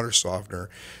water softener,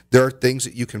 there are things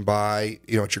that you can buy,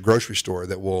 at your grocery store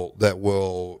that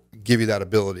will give you that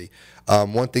ability.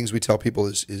 One things we tell people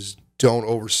is don't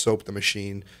over soap the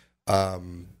machine.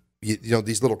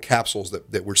 These little capsules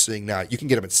that we're seeing now, you can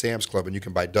get them at Sam's Club, and you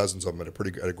can buy dozens of them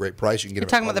at a great price. You can get You're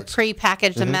talking about the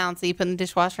pre-packaged amounts that you put in the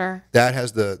dishwasher. That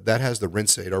has the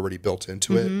rinse aid already built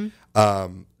into it.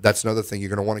 That's another thing. You're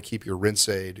going to want to keep your rinse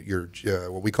aid, your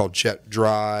what we call jet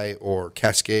dry, or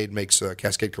Cascade makes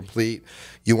Cascade Complete.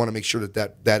 You want to make sure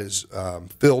that is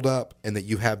filled up, and that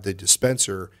you have the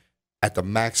dispenser at the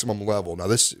maximum level. Now,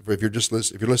 if you're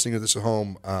listening to this at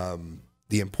home,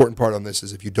 the important part on this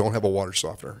is if you don't have a water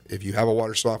softener. If you have a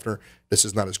water softener, this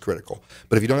is not as critical.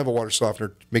 But if you don't have a water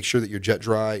softener, make sure that your jet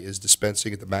dry is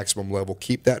dispensing at the maximum level.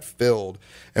 Keep that filled,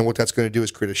 and what that's going to do is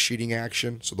create a sheeting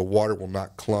action, so the water will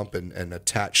not clump and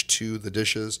attach to the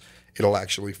dishes. It'll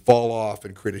actually fall off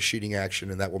and create a sheeting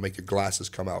action, and that will make the glasses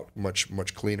come out much,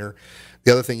 much cleaner.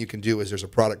 The other thing you can do is there's a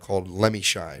product called Lemmy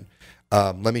Shine.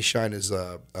 Lemmy Shine is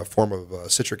a form of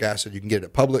citric acid. You can get it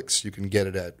at Publix. You can get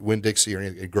it at Winn-Dixie or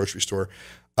any grocery store.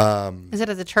 Is it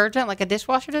a detergent, like a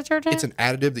dishwasher detergent? It's an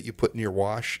additive that you put in your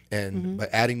wash, and by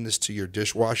adding this to your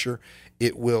dishwasher,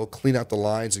 it will clean out the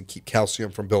lines and keep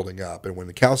calcium from building up. And when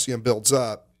the calcium builds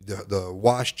up, the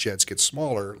wash jets get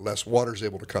smaller, less water is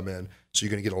able to come in, so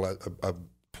you're going to get a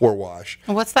poor wash.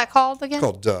 And what's that called again? It's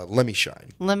called Lemmy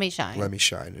Shine. Lemmy Shine. Lemmy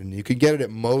Shine. And you can get it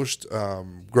at most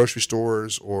grocery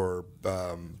stores or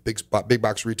big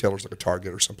box retailers like a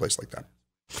Target or someplace like that.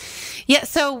 Yeah,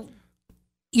 so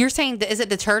you're saying, is it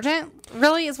detergent,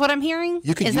 really, is what I'm hearing?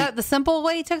 Is that the simple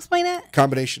way to explain it?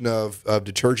 Combination of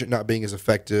detergent not being as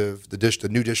effective, the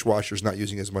new dishwashers not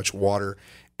using as much water,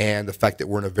 and the fact that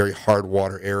we're in a very hard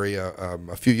water area.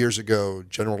 A few years ago,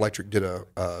 General Electric did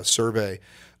a survey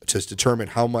to determine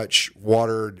how much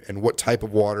water and what type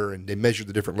of water, and they measured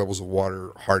the different levels of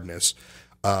water hardness.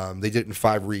 They did it in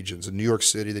 5 regions. In New York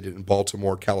City, they did it in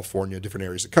Baltimore, California, different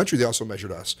areas of the country. They also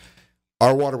measured us.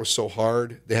 Our water was so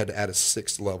hard, they had to add a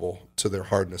 6th level to their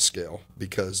hardness scale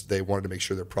because they wanted to make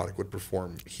sure their product would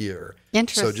perform here.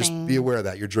 Interesting. So just be aware of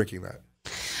that. You're drinking that.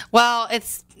 Well,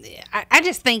 I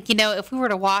just think, if we were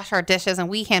to wash our dishes, and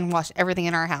we hand wash everything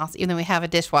in our house, even though we have a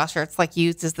dishwasher, it's like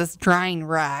used as this drying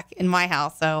rack in my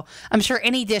house. So I'm sure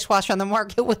any dishwasher on the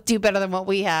market would do better than what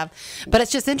we have. But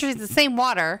it's just interesting, the same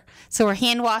water. So we're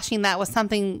hand washing that with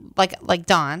something like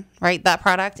Dawn, right? That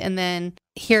product. And then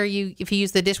here if you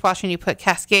use the dishwasher and you put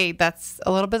Cascade, that's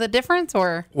a little bit of the difference,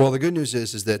 or? Well, the good news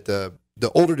is that the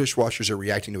older dishwashers are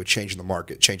reacting to a change in the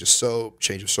market, change of soap,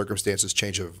 change of circumstances,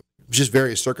 change of just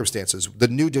various circumstances. The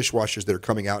new dishwashers that are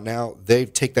coming out now, they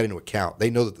take that into account. They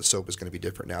know that the soap is going to be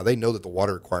different now. They know that the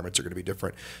water requirements are going to be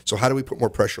different. So how do we put more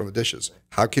pressure on the dishes?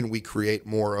 How can we create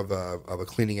more of a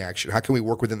cleaning action? How can we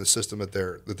work within the system that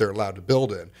they're allowed to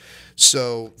build in?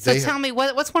 So tell me,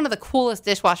 what's one of the coolest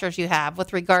dishwashers you have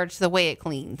with regards to the way it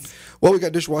cleans? Well, we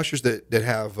got dishwashers that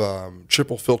have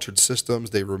triple filtered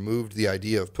systems. They removed the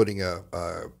idea of putting a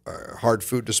hard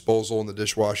food disposal in the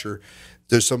dishwasher.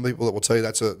 There's some people that will tell you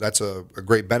that's a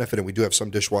great benefit, and we do have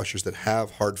some dishwashers that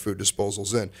have hard food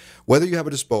disposals in. Whether you have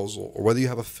a disposal or whether you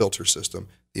have a filter system,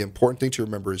 the important thing to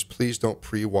remember is please don't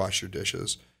pre-wash your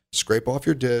dishes. Scrape off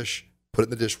your dish, put it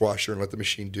in the dishwasher, and let the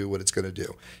machine do what it's going to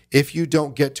do. If you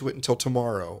don't get to it until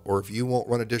tomorrow, or if you won't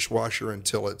run a dishwasher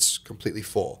until it's completely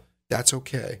full, that's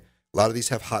okay. A lot of these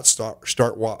have hot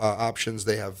start options.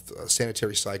 They have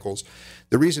sanitary cycles.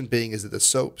 The reason being is that the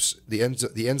soaps, the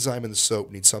enzyme in the soap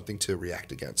needs something to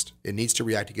react against. It needs to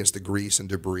react against the grease and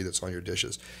debris that's on your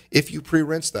dishes. If you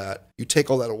pre-rinse that, you take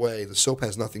all that away, the soap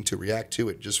has nothing to react to.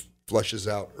 It just flushes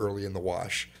out early in the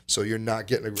wash. So you're not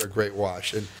getting a great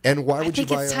wash. And why would you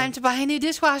buy? I think it's time to buy a new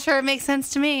dishwasher. It makes sense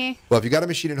to me. Well, if you got a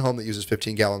machine at home that uses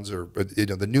 15 gallons, or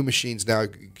the new machines now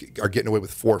are getting away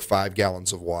with 4 or 5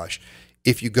 gallons of wash.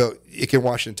 If you go, it can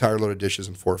wash an entire load of dishes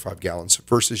in 4 or 5 gallons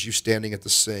versus you standing at the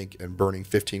sink and burning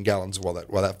 15 gallons while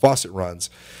that faucet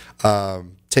runs.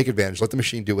 Take advantage. Let the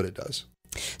machine do what it does.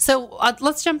 So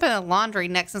let's jump into laundry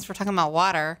next, since we're talking about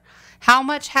water. How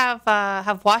much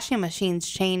have washing machines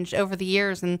changed over the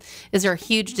years, and is there a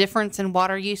huge difference in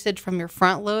water usage from your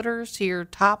front loaders to your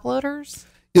top loaders?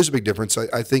 There's a big difference.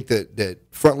 I think that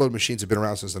front load machines have been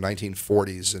around since the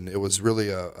 1940s, and it was really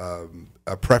a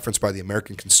preference by the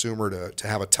American consumer to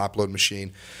have a top load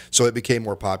machine, so it became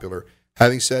more popular.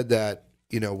 Having said that,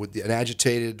 with an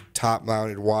agitated top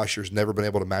mounted washer's never been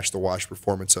able to match the wash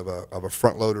performance of a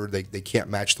front loader. They can't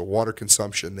match the water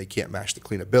consumption. They can't match the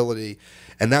cleanability,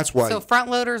 and that's why. So front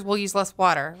loaders will use less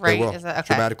water, right? They will. Is that,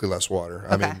 okay. Dramatically less water.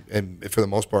 Okay. I mean, and for the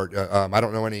most part, I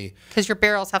don't know any. Because your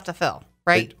barrels have to fill,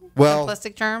 right? Well,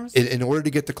 simplistic terms. In order to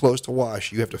get the clothes to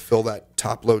wash, you have to fill that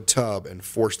top load tub and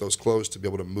force those clothes to be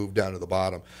able to move down to the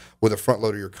bottom. With a front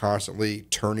loader, you're constantly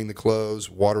turning the clothes.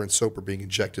 Water and soap are being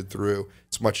injected through.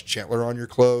 It's much gentler on your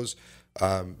clothes.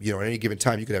 At any given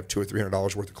time, you could have $200 or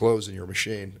 $300 worth of clothes in your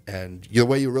machine. And the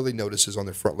way you really notice is on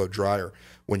the front load dryer.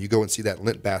 When you go and see that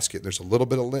lint basket, there's a little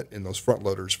bit of lint in those front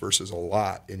loaders versus a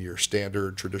lot in your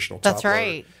standard traditional top loader. That's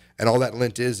right. And all that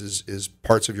lint is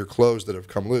parts of your clothes that have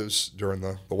come loose during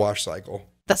the wash cycle.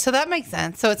 So that makes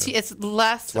sense. So it's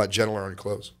less. It's a lot gentler on your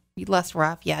clothes. Less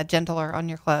rough, yeah, gentler on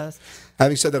your clothes.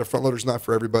 Having said that, a front loader is not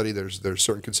for everybody. There's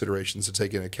certain considerations to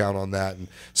take into account on that, and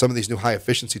some of these new high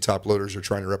efficiency top loaders are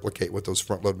trying to replicate what those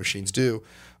front load machines do.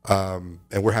 And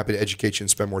we're happy to educate you and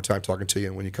spend more time talking to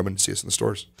you when you come in and see us in the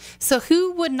stores. So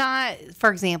who would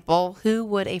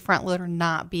a front loader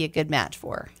not be a good match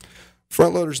for?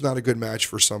 Front loader is not a good match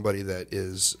for somebody that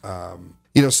is,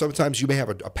 sometimes you may have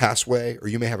a passway or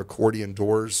you may have accordion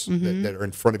doors that are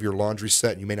in front of your laundry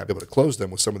set, and you may not be able to close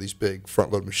them with some of these big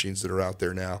front load machines that are out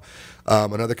there now.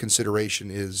 Another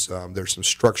consideration is there's some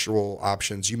structural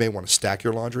options. You may want to stack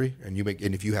your laundry, and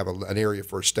if you have an area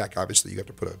for a stack, obviously you have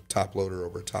to put a top loader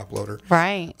over a top loader.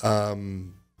 Right.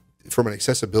 From an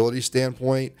accessibility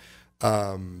standpoint,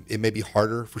 it may be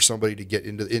harder for somebody to get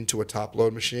into a top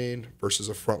load machine versus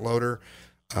a front loader.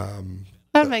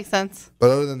 That makes sense. But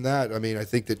other than that, I mean, I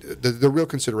think that the real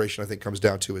consideration I think comes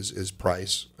down to is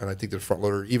price. And I think the front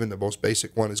loader, even the most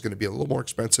basic one, is going to be a little more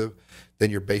expensive than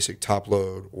your basic top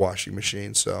load washing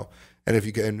machine. So, and if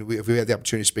we had the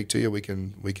opportunity to speak to you, we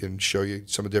can show you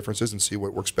some of the differences and see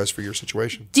what works best for your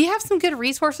situation. Do you have some good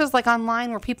resources like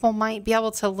online where people might be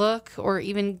able to look, or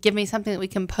even give me something that we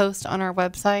can post on our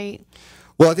website?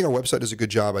 Well, I think our website does a good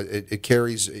job. It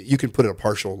carries, you can put in a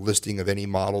partial listing of any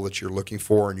model that you're looking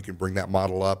for, and you can bring that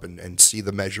model up and see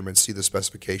the measurements, see the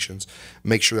specifications,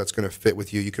 make sure that's going to fit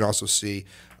with you. You can also see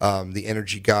the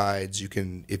energy guides. You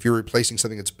can, if you're replacing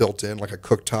something that's built in, like a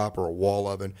cooktop or a wall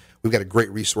oven, we've got a great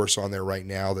resource on there right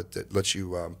now that lets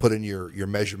you put in your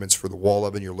measurements for the wall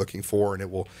oven you're looking for, and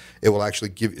it will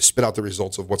actually spit out the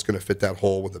results of what's going to fit that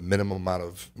hole with a minimum amount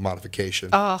of modification.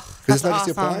 Oh, because that's it's not just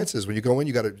the awesome. appliances. When you go in,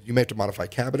 you may have to modify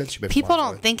cabinets. You may have to People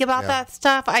modify- don't think about Yeah. that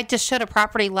stuff. I just showed a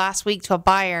property last week to a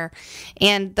buyer,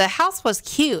 and the house was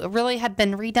cute. It really had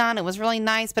been redone. It was really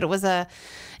nice, but it was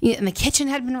and the kitchen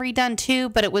had been redone too,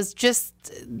 but it was just,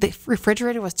 the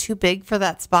refrigerator was too big for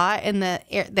that spot, and the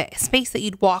space that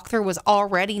you'd walk through was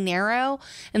already narrow,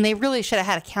 and they really should have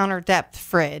had a counter depth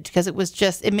fridge, because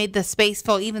it made the space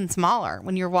feel even smaller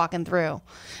when you're walking through.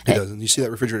 It does. And you see that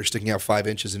refrigerator sticking out 5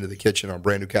 inches into the kitchen on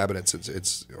brand new cabinets.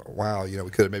 It's wow. We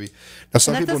could have maybe. Now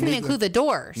some And that people doesn't need even include the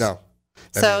doors. No.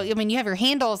 So, you have your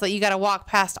handles that you got to walk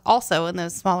past also in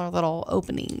those smaller little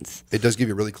openings. It does give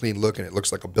you a really clean look, and it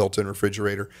looks like a built-in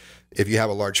refrigerator. If you have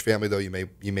a large family, though, you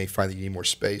may find that you need more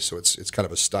space. So it's kind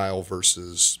of a style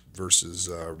versus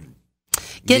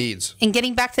needs. And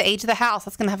getting back to the age of the house,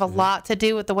 that's going to have a lot to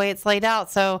do with the way it's laid out.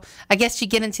 So I guess you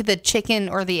get into the chicken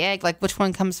or the egg, like which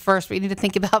one comes first. But you need to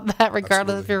think about that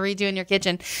regardless if you're redoing your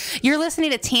kitchen. You're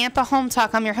listening to Tampa Home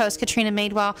Talk. I'm your host, Katrina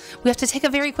Madewell. We have to take a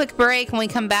very quick break. When we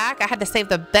come back, I had to save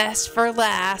the best for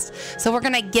last. So we're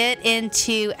going to get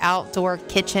into outdoor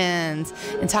kitchens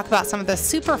and talk about some of the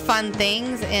super fun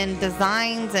things and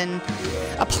designs and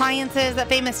appliances that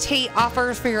Famous Tate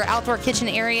offers for your outdoor kitchen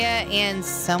area, and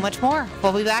so much more.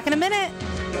 We'll be back in a minute.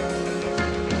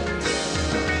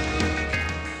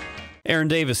 Aaron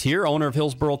Davis here, owner of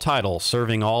Hillsborough Title,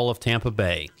 serving all of Tampa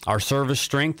Bay. Our service,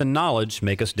 strength, and knowledge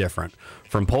make us different.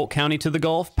 From Polk County to the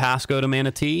Gulf, Pasco to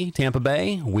Manatee, Tampa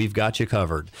Bay, we've got you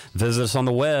covered. Visit us on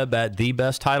the web at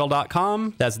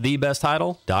thebesttitle.com. That's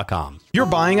thebesttitle.com. You're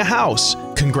buying a house.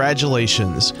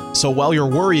 Congratulations. So while you're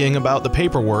worrying about the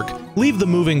paperwork, leave the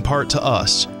moving part to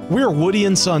us. We're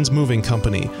Woody & Sons Moving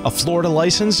Company, a Florida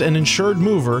licensed and insured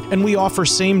mover, and we offer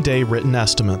same-day written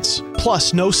estimates.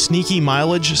 Plus, no sneaky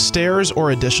mileage, stairs,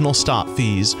 or additional stop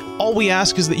fees. All we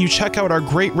ask is that you check out our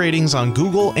great ratings on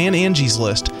Google and Angie's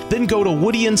List, then go to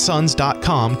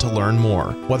woodyandsons.com to learn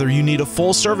more. Whether you need a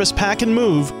full-service pack and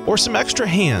move or some extra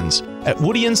hands, at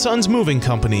Woody & Sons Moving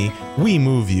Company, we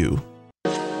move you.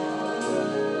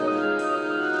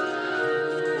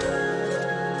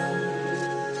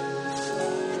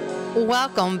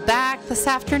 Welcome back this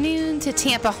afternoon to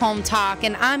Tampa Home Talk,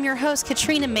 and I'm your host,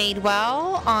 Katrina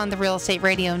Madewell, on the Real Estate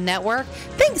Radio Network.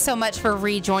 Thanks so much for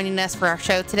rejoining us for our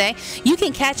show today. You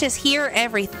can catch us here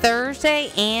every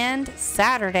Thursday and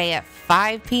Saturday at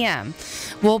 5 p.m.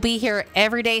 We'll be here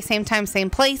every day, same time, same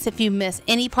place. If you miss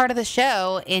any part of the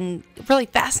show and it really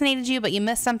fascinated you, but you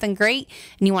missed something great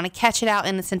and you want to catch it out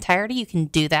in its entirety, you can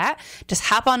do that. Just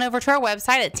hop on over to our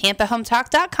website at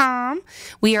tampahometalk.com.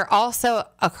 We are also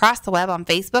across the web on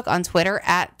Facebook, on Twitter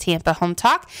at Tampa Home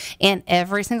Talk, and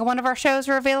every single one of our shows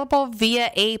are available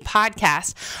via a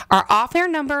podcast. Our off-air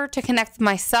number to connect with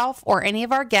myself or any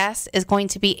of our guests is going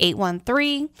to be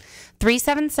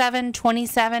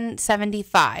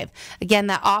 813-377-2775. Again,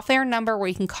 that off-air number where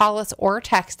you can call us or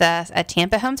text us at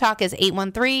Tampa Home Talk is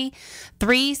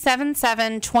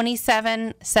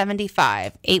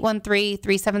 813-377-2775.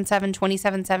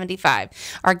 813-377-2775.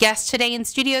 Our guest today in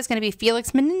studio is going to be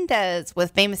Felix Menendez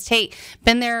with Famous Tate.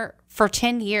 Been there for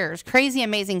 10 years. Crazy,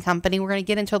 amazing company. We're going to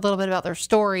get into a little bit about their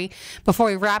story before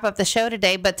we wrap up the show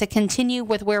today, but to continue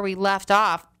with where we left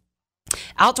off,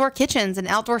 outdoor kitchens and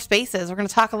outdoor spaces. We're going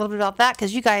to talk a little bit about that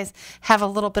because you guys have a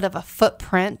little bit of a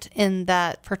footprint in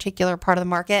that particular part of the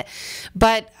market.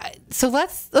 But so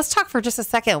let's talk for just a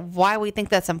second why we think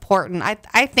that's important.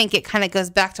 I think it kind of goes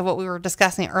back to what we were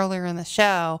discussing earlier in the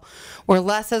show, where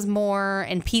less is more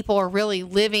and people are really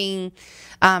living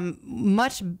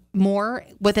much more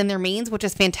within their means, which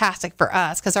is fantastic for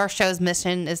us because our show's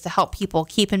mission is to help people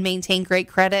keep and maintain great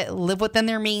credit, live within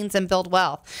their means, and build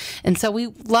wealth. And so we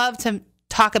love to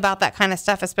talk about that kind of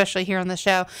stuff, especially here on the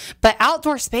show. But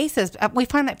outdoor spaces, we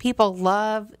find that people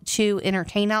love to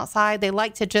entertain outside. They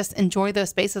like to just enjoy those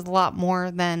spaces a lot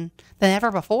more than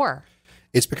ever before.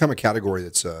 It's become a category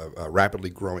that's a rapidly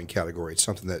growing category. It's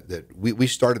something that we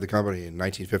started the company in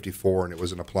 1954, and it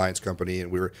was an appliance company, and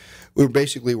we're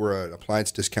an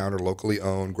appliance discounter, locally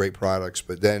owned, great products.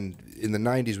 But then in the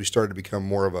 90s, we started to become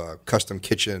more of a custom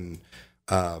kitchen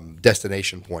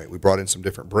destination point. We brought in some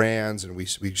different brands, and we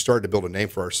started to build a name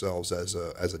for ourselves as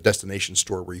a destination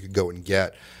store where you could go and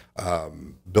get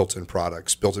built-in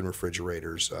products, built-in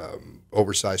refrigerators,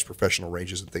 oversized professional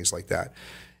ranges, and things like that.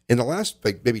 In the last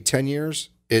maybe 10 years,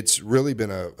 it's really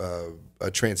been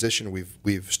a transition.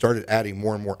 We've started adding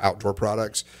more and more outdoor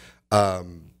products.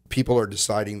 People are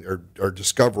deciding or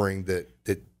discovering that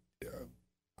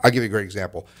I'll give you a great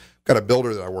example. I've got a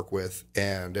builder that I work with,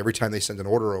 and every time they send an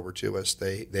order over to us,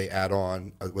 they add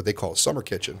on what they call a summer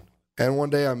kitchen. And one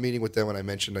day I'm meeting with them, and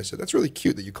I said, that's really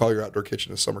cute that you call your outdoor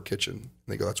kitchen a summer kitchen. And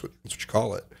they go, that's what you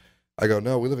call it. I go,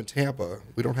 no, we live in Tampa.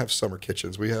 We don't have summer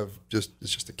kitchens. It's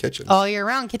just a kitchen. All year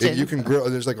round kitchen. You can grill.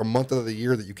 There's like a month of the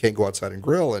year that you can't go outside and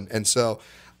grill, and so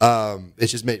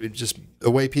it's just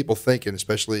the way people think, and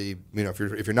especially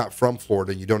if you're not from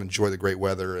Florida and you don't enjoy the great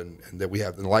weather and that we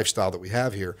have, and the lifestyle that we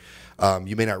have here,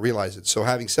 you may not realize it. So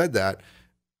having said that,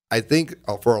 I think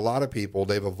for a lot of people,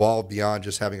 they've evolved beyond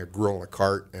just having a grill and a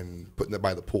cart and putting it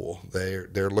by the pool.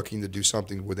 They're looking to do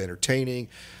something with entertaining.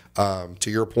 To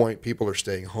your point, people are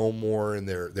staying home more, and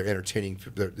they're entertaining.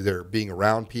 They're being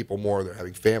around people more. They're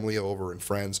having family over and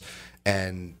friends,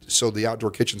 and so the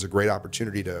outdoor kitchen's a great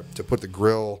opportunity to put the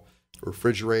grill,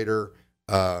 refrigerator.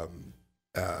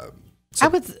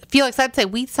 Felix, I'd say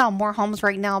we sell more homes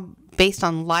right now based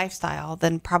on lifestyle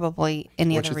than probably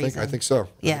any other reason. I think so.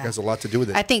 Yeah. I think it has a lot to do with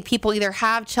it. I think people either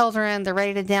have children, they're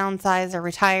ready to downsize, they're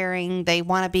retiring, they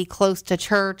want to be close to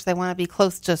church, they want to be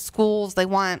close to schools, they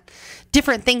want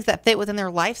different things that fit within their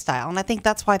lifestyle. And I think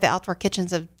that's why the outdoor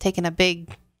kitchens have taken a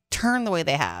big turn the way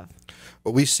they have.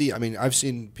 But I've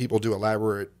seen people do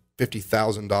elaborate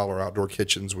 $50,000 outdoor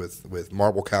kitchens with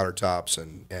marble countertops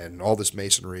and all this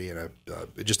masonry and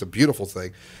just a beautiful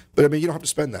thing. But you don't have to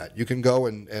spend that. You can go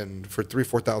and for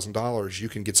 $3,000-$4,000 you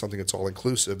can get something that's all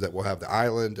inclusive, that will have the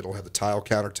island, it'll have the tile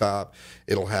countertop,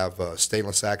 it'll have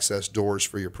stainless access doors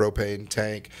for your propane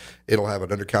tank, it'll have an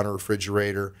undercounter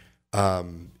refrigerator.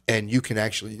 And you can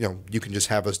actually, you can just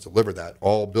have us deliver that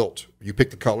all built. You pick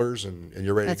the colors and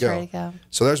you're ready to go. Ready to go.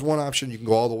 So there's one option. You can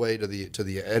go all the way to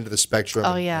the end of the spectrum.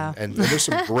 Oh, yeah. And there's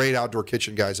some great outdoor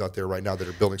kitchen guys out there right now that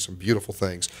are building some beautiful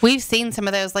things. We've seen some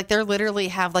of those. Like they literally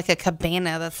have like a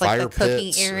cabana that's like Fire the cooking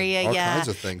pits area. all Yeah. kinds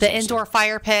of things. The indoor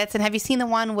fire pits. And have you seen the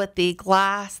one with the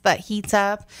glass that heats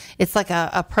up? It's like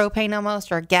a propane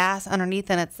almost, or a gas underneath,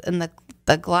 and it's in the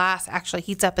glass actually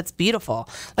heats up. It's beautiful.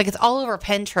 Like it's all over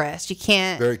Pinterest. You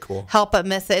can't Very cool. help but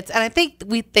miss it. And I think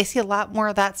they see a lot more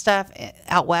of that stuff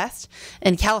out west.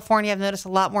 In California, I've noticed a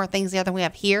lot more things there than we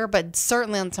have here, but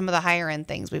certainly on some of the higher end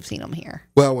things, we've seen them here.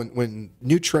 Well, when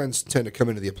new trends tend to come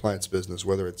into the appliance business,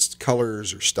 whether it's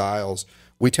colors or styles,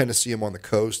 we tend to see them on the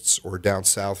coasts or down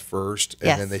south first,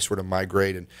 and then they sort of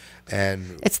migrate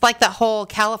and it's like that whole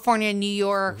California, New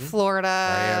York, Florida,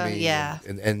 Miami, yeah.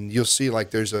 And you'll see,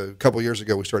 like, there's a couple of years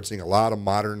ago we started seeing a lot of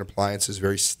modern appliances,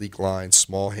 very sleek lines,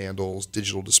 small handles,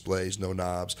 digital displays, no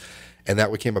knobs, and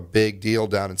that became a big deal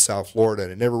down in South Florida,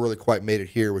 and it never really quite made it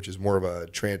here, which is more of a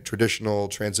traditional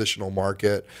transitional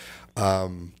market.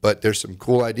 But there's some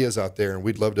cool ideas out there, and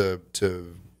we'd love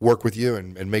to work with you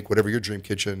and make whatever your dream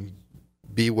kitchen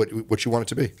be what you want it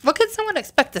to be. What could someone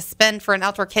expect to spend for an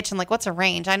outdoor kitchen? Like, what's a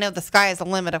range? I know the sky is the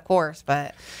limit, of course,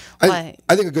 but I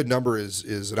think a good number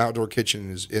is an outdoor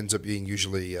kitchen ends up being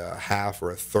usually half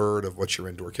or a third of what your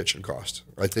indoor kitchen costs.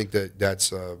 I think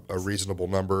that's a reasonable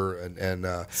number. And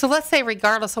so let's say,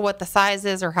 regardless of what the size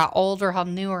is, or how old, or how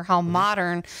new, or how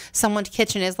modern someone's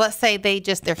kitchen is, let's say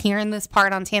they're hearing this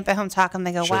part on Tampa Home Talk and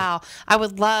they go, wow, I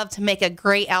would love to make a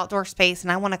great outdoor space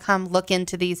and I want to come look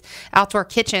into these outdoor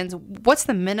kitchens. What's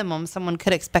the minimum someone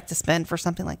could expect to spend for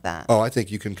something like that? Oh, I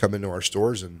think you can come into our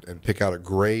stores and pick out a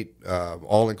great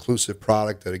all-inclusive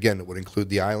product that, again, it would include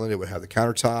the island, it would have the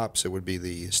countertops, it would be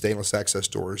the stainless access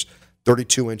doors,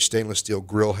 32-inch stainless steel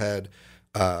grill head,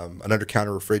 an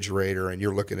under-counter refrigerator, and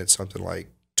you're looking at something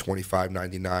like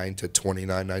 $25.99 to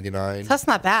 $29.99. So that's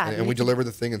not bad. And we deliver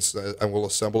the thing and we'll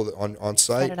assemble it on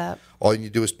site. Set it up. All you need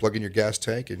to do is plug in your gas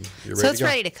tank and you're ready to go. So it's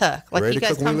ready to cook. Like, you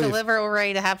guys come leave. deliver, we're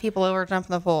ready to have people over, jump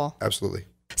in the pool. Absolutely.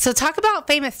 So talk about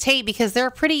Famous Tate, because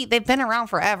they've been around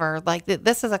forever. Like,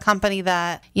 this is a company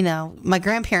that, my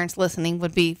grandparents listening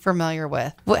would be familiar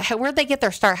with. Where'd they get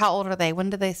their start? How old are they? When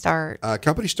did they start?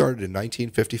 Company started in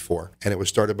 1954, and it was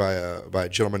started by a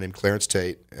gentleman named Clarence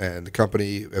Tate, and the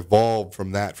company evolved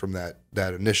from that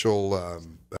initial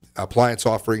appliance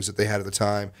offerings that they had at the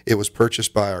time. It was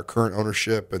purchased by our current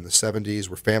ownership in the 70s.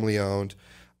 We're family owned.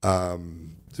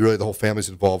 Really, the whole family's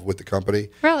involved with the company.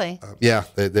 Really? Yeah,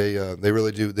 they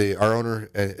really do. Our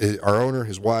owner,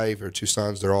 his wife, our two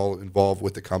sons, they're all involved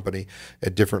with the company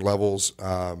at different levels.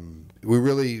 We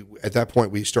really, at that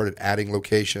point, we started adding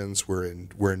locations. We're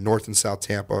in North and South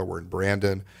Tampa. We're in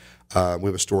Brandon. We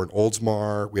have a store in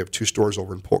Oldsmar. We have 2 stores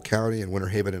over in Polk County and Winter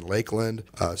Haven and Lakeland,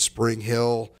 Spring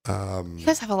Hill. You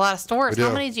guys have a lot of stores.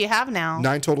 How many do you have now?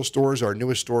 9 total stores. Our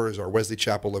newest store is our Wesley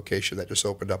Chapel location that just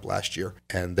opened up last year,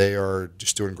 and they are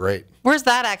just doing great. Where's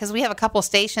that at? Because we have a couple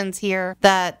stations here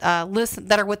that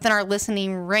that are within our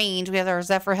listening range. We have our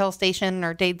Zephyr Hill station and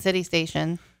our Dade City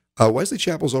station. Wesley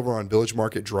Chapel's over on Village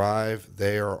Market Drive.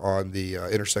 They are on the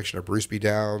intersection of Bruceby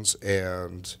Downs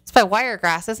and... It's by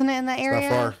Wiregrass, isn't it, in that area?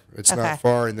 It's not far. It's not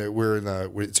far. And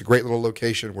it's a great little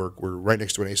location. We're right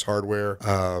next to an Ace Hardware.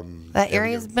 That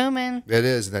area's booming. It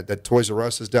is. And that Toys R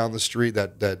Us is down the street.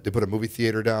 That they put a movie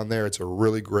theater down there. It's a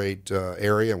really great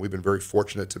area, and we've been very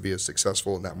fortunate to be as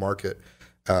successful in that market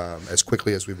as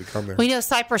quickly as we become there. We know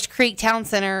Cypress Creek Town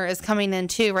Center is coming in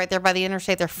too, right there by the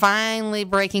interstate. They're finally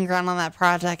breaking ground on that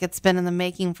project. It's been in the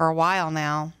making for a while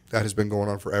now. That has been going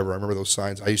on forever. I remember those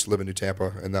signs. I used to live in New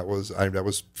Tampa, and that was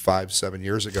 5-7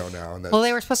 years ago now. And well,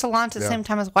 they were supposed to launch at the same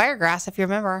time as Wiregrass, if you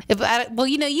remember. You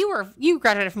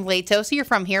graduated from Lato, so you're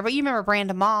from here, but you remember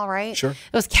Brandon Mall, right? Sure.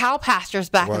 It was cow pastures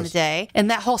back in the day, and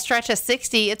that whole stretch of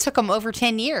 60, it took them over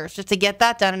 10 years just to get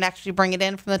that done and actually bring it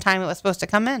in from the time it was supposed to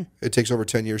come in. It takes over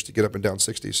 10 years to get up and down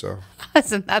 60, so.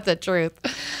 Isn't that the truth?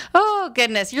 Oh,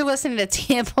 goodness. You're listening to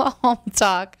Tampa Home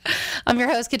Talk. I'm your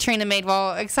host, Katrina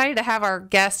Madewell. Excited to have our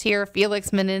guest here,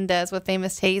 Felix Menendez with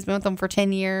Famous Tate. He's been with them for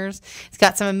 10 years. He's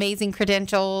got some amazing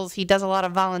credentials. He does a lot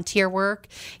of volunteer work.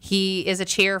 He is a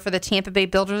chair for the Tampa Bay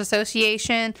Builders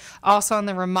Association, also on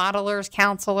the Remodelers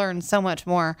Counselor, and so much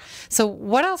more. So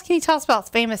what else can you tell us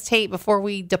about Famous Tate before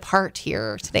we depart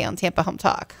here today on Tampa Home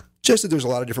Talk? Just that there's a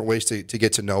lot of different ways to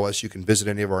get to know us. You can visit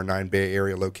any of our 9 Bay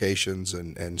Area locations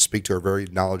and speak to our very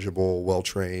knowledgeable,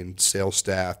 well-trained sales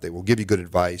staff. They will give you good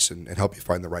advice and help you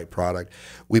find the right product.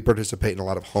 We participate in a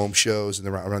lot of home shows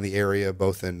around the area,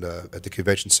 both at the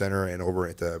convention center and over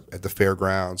at the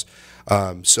fairgrounds.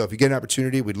 So if you get an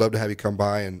opportunity, we'd love to have you come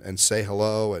by and say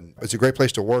hello. And it's a great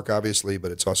place to work, obviously,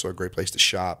 but it's also a great place to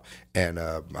shop. And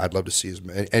I'd love to see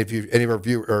and if any of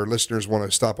our listeners want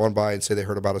to stop on by and say they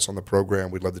heard about us on the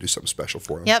program, we'd love to do something special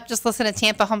for them. Yep, just listen to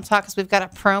Tampa Home Talk because we've got a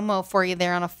promo for you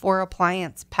there on a 4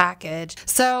 appliance package.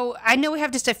 So I know we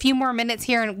have just a few more minutes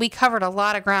here, and we covered a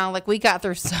lot of ground. Like, we got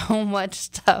through so much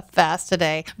stuff fast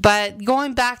today. But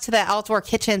going back to the outdoor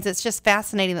kitchens, it's just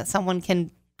fascinating that someone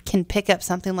can pick up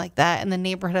something like that in the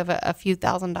neighborhood of a few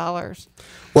 $1,000s.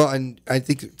 Well, and I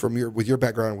think with your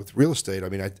background with real estate, I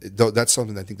mean, that's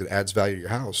something I think that adds value to your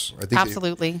house. I think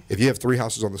absolutely. If you have 3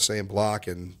 houses on the same block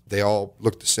and they all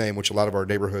look the same, which a lot of our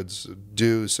neighborhoods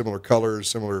do, similar colors,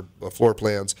 similar floor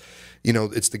plans,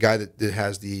 it's the guy that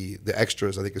has the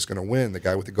extras, I think, is going to win. The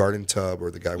guy with the garden tub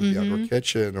or the guy with the outdoor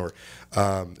kitchen, or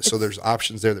so there's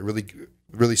options there that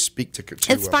really speak to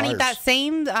it's funny buyers. That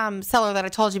same seller that I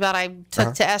told you about, I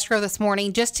took to escrow this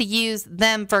morning just to use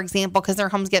them, for example, because their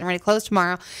home's getting ready to close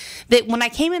tomorrow. That when I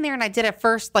came in there and I did at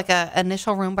first like a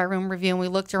initial room by room review, and we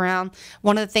looked around,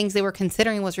 one of the things they were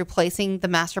considering was replacing the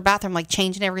master bathroom, like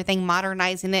changing everything,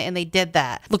 modernizing it, and they did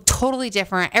that. Looked totally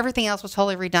different. Everything else was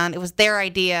totally redone. It was their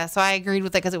idea, so I agreed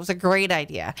with it because it was a great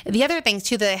idea. The other things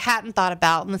too that I hadn't thought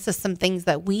about, and this is some things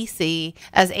that we see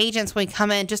as agents when we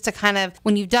come in, just to kind of,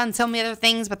 when you've done so many other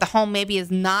things but the home maybe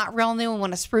is not real new and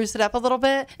want to spruce it up a little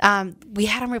bit, we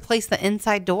had them replace the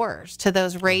inside doors to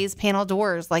those raised panel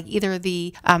doors, like either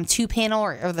the 2-panel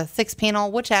or the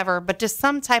 6-panel, whichever, but just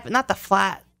some type, not the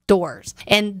flat doors.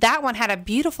 And that one had a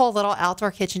beautiful little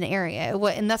outdoor kitchen area.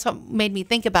 And that's what made me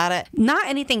think about it. Not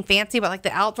anything fancy, but like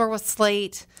the outdoor was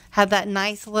slate, had that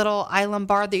nice little island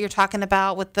bar that you're talking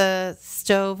about with the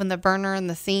stove and the burner and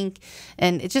the sink.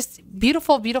 And it's just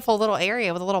beautiful, beautiful little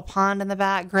area with a little pond in the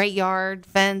back, great yard,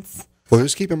 fence. Well,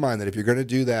 just keep in mind that if you're going to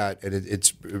do that, and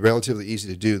it's relatively easy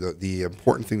to do, the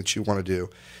important thing that you want to do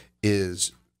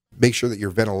is make sure that your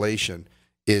ventilation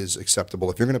is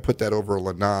acceptable. If you're going to put that over a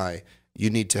lanai, you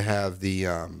need to have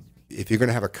if you're going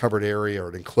to have a covered area or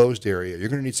an enclosed area, you're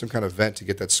going to need some kind of vent to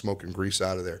get that smoke and grease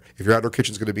out of there. If your outdoor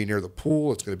kitchen is going to be near the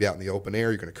pool, it's going to be out in the open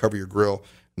air, you're going to cover your grill.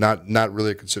 Not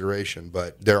really a consideration,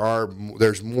 but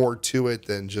there's more to it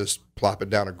than just plopping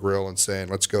down a grill and saying,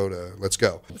 let's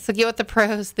go. So get with the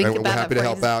pros. Think and about we're happy it to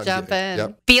help out. Jump in.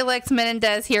 Yep. Felix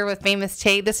Menendez here with Famous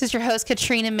Tate. This is your host,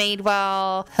 Katrina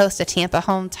Madewell, host of Tampa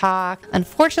Home Talk.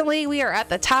 Unfortunately, we are at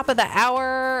the top of the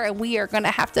hour, and we are going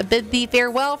to have to bid thee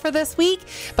farewell for this week,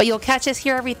 but you'll catch us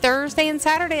here every Thursday and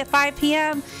Saturday at 5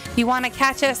 p.m. If you want to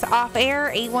catch us off air,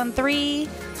 813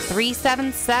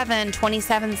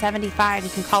 377-2775. You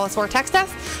can call us or text us,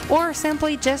 or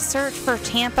simply just search for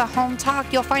Tampa Home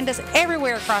Talk. You'll find us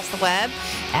everywhere across the web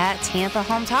at Tampa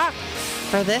Home Talk.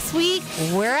 For this week,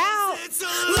 we're out. It's a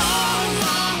long,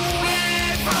 long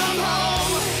way from home.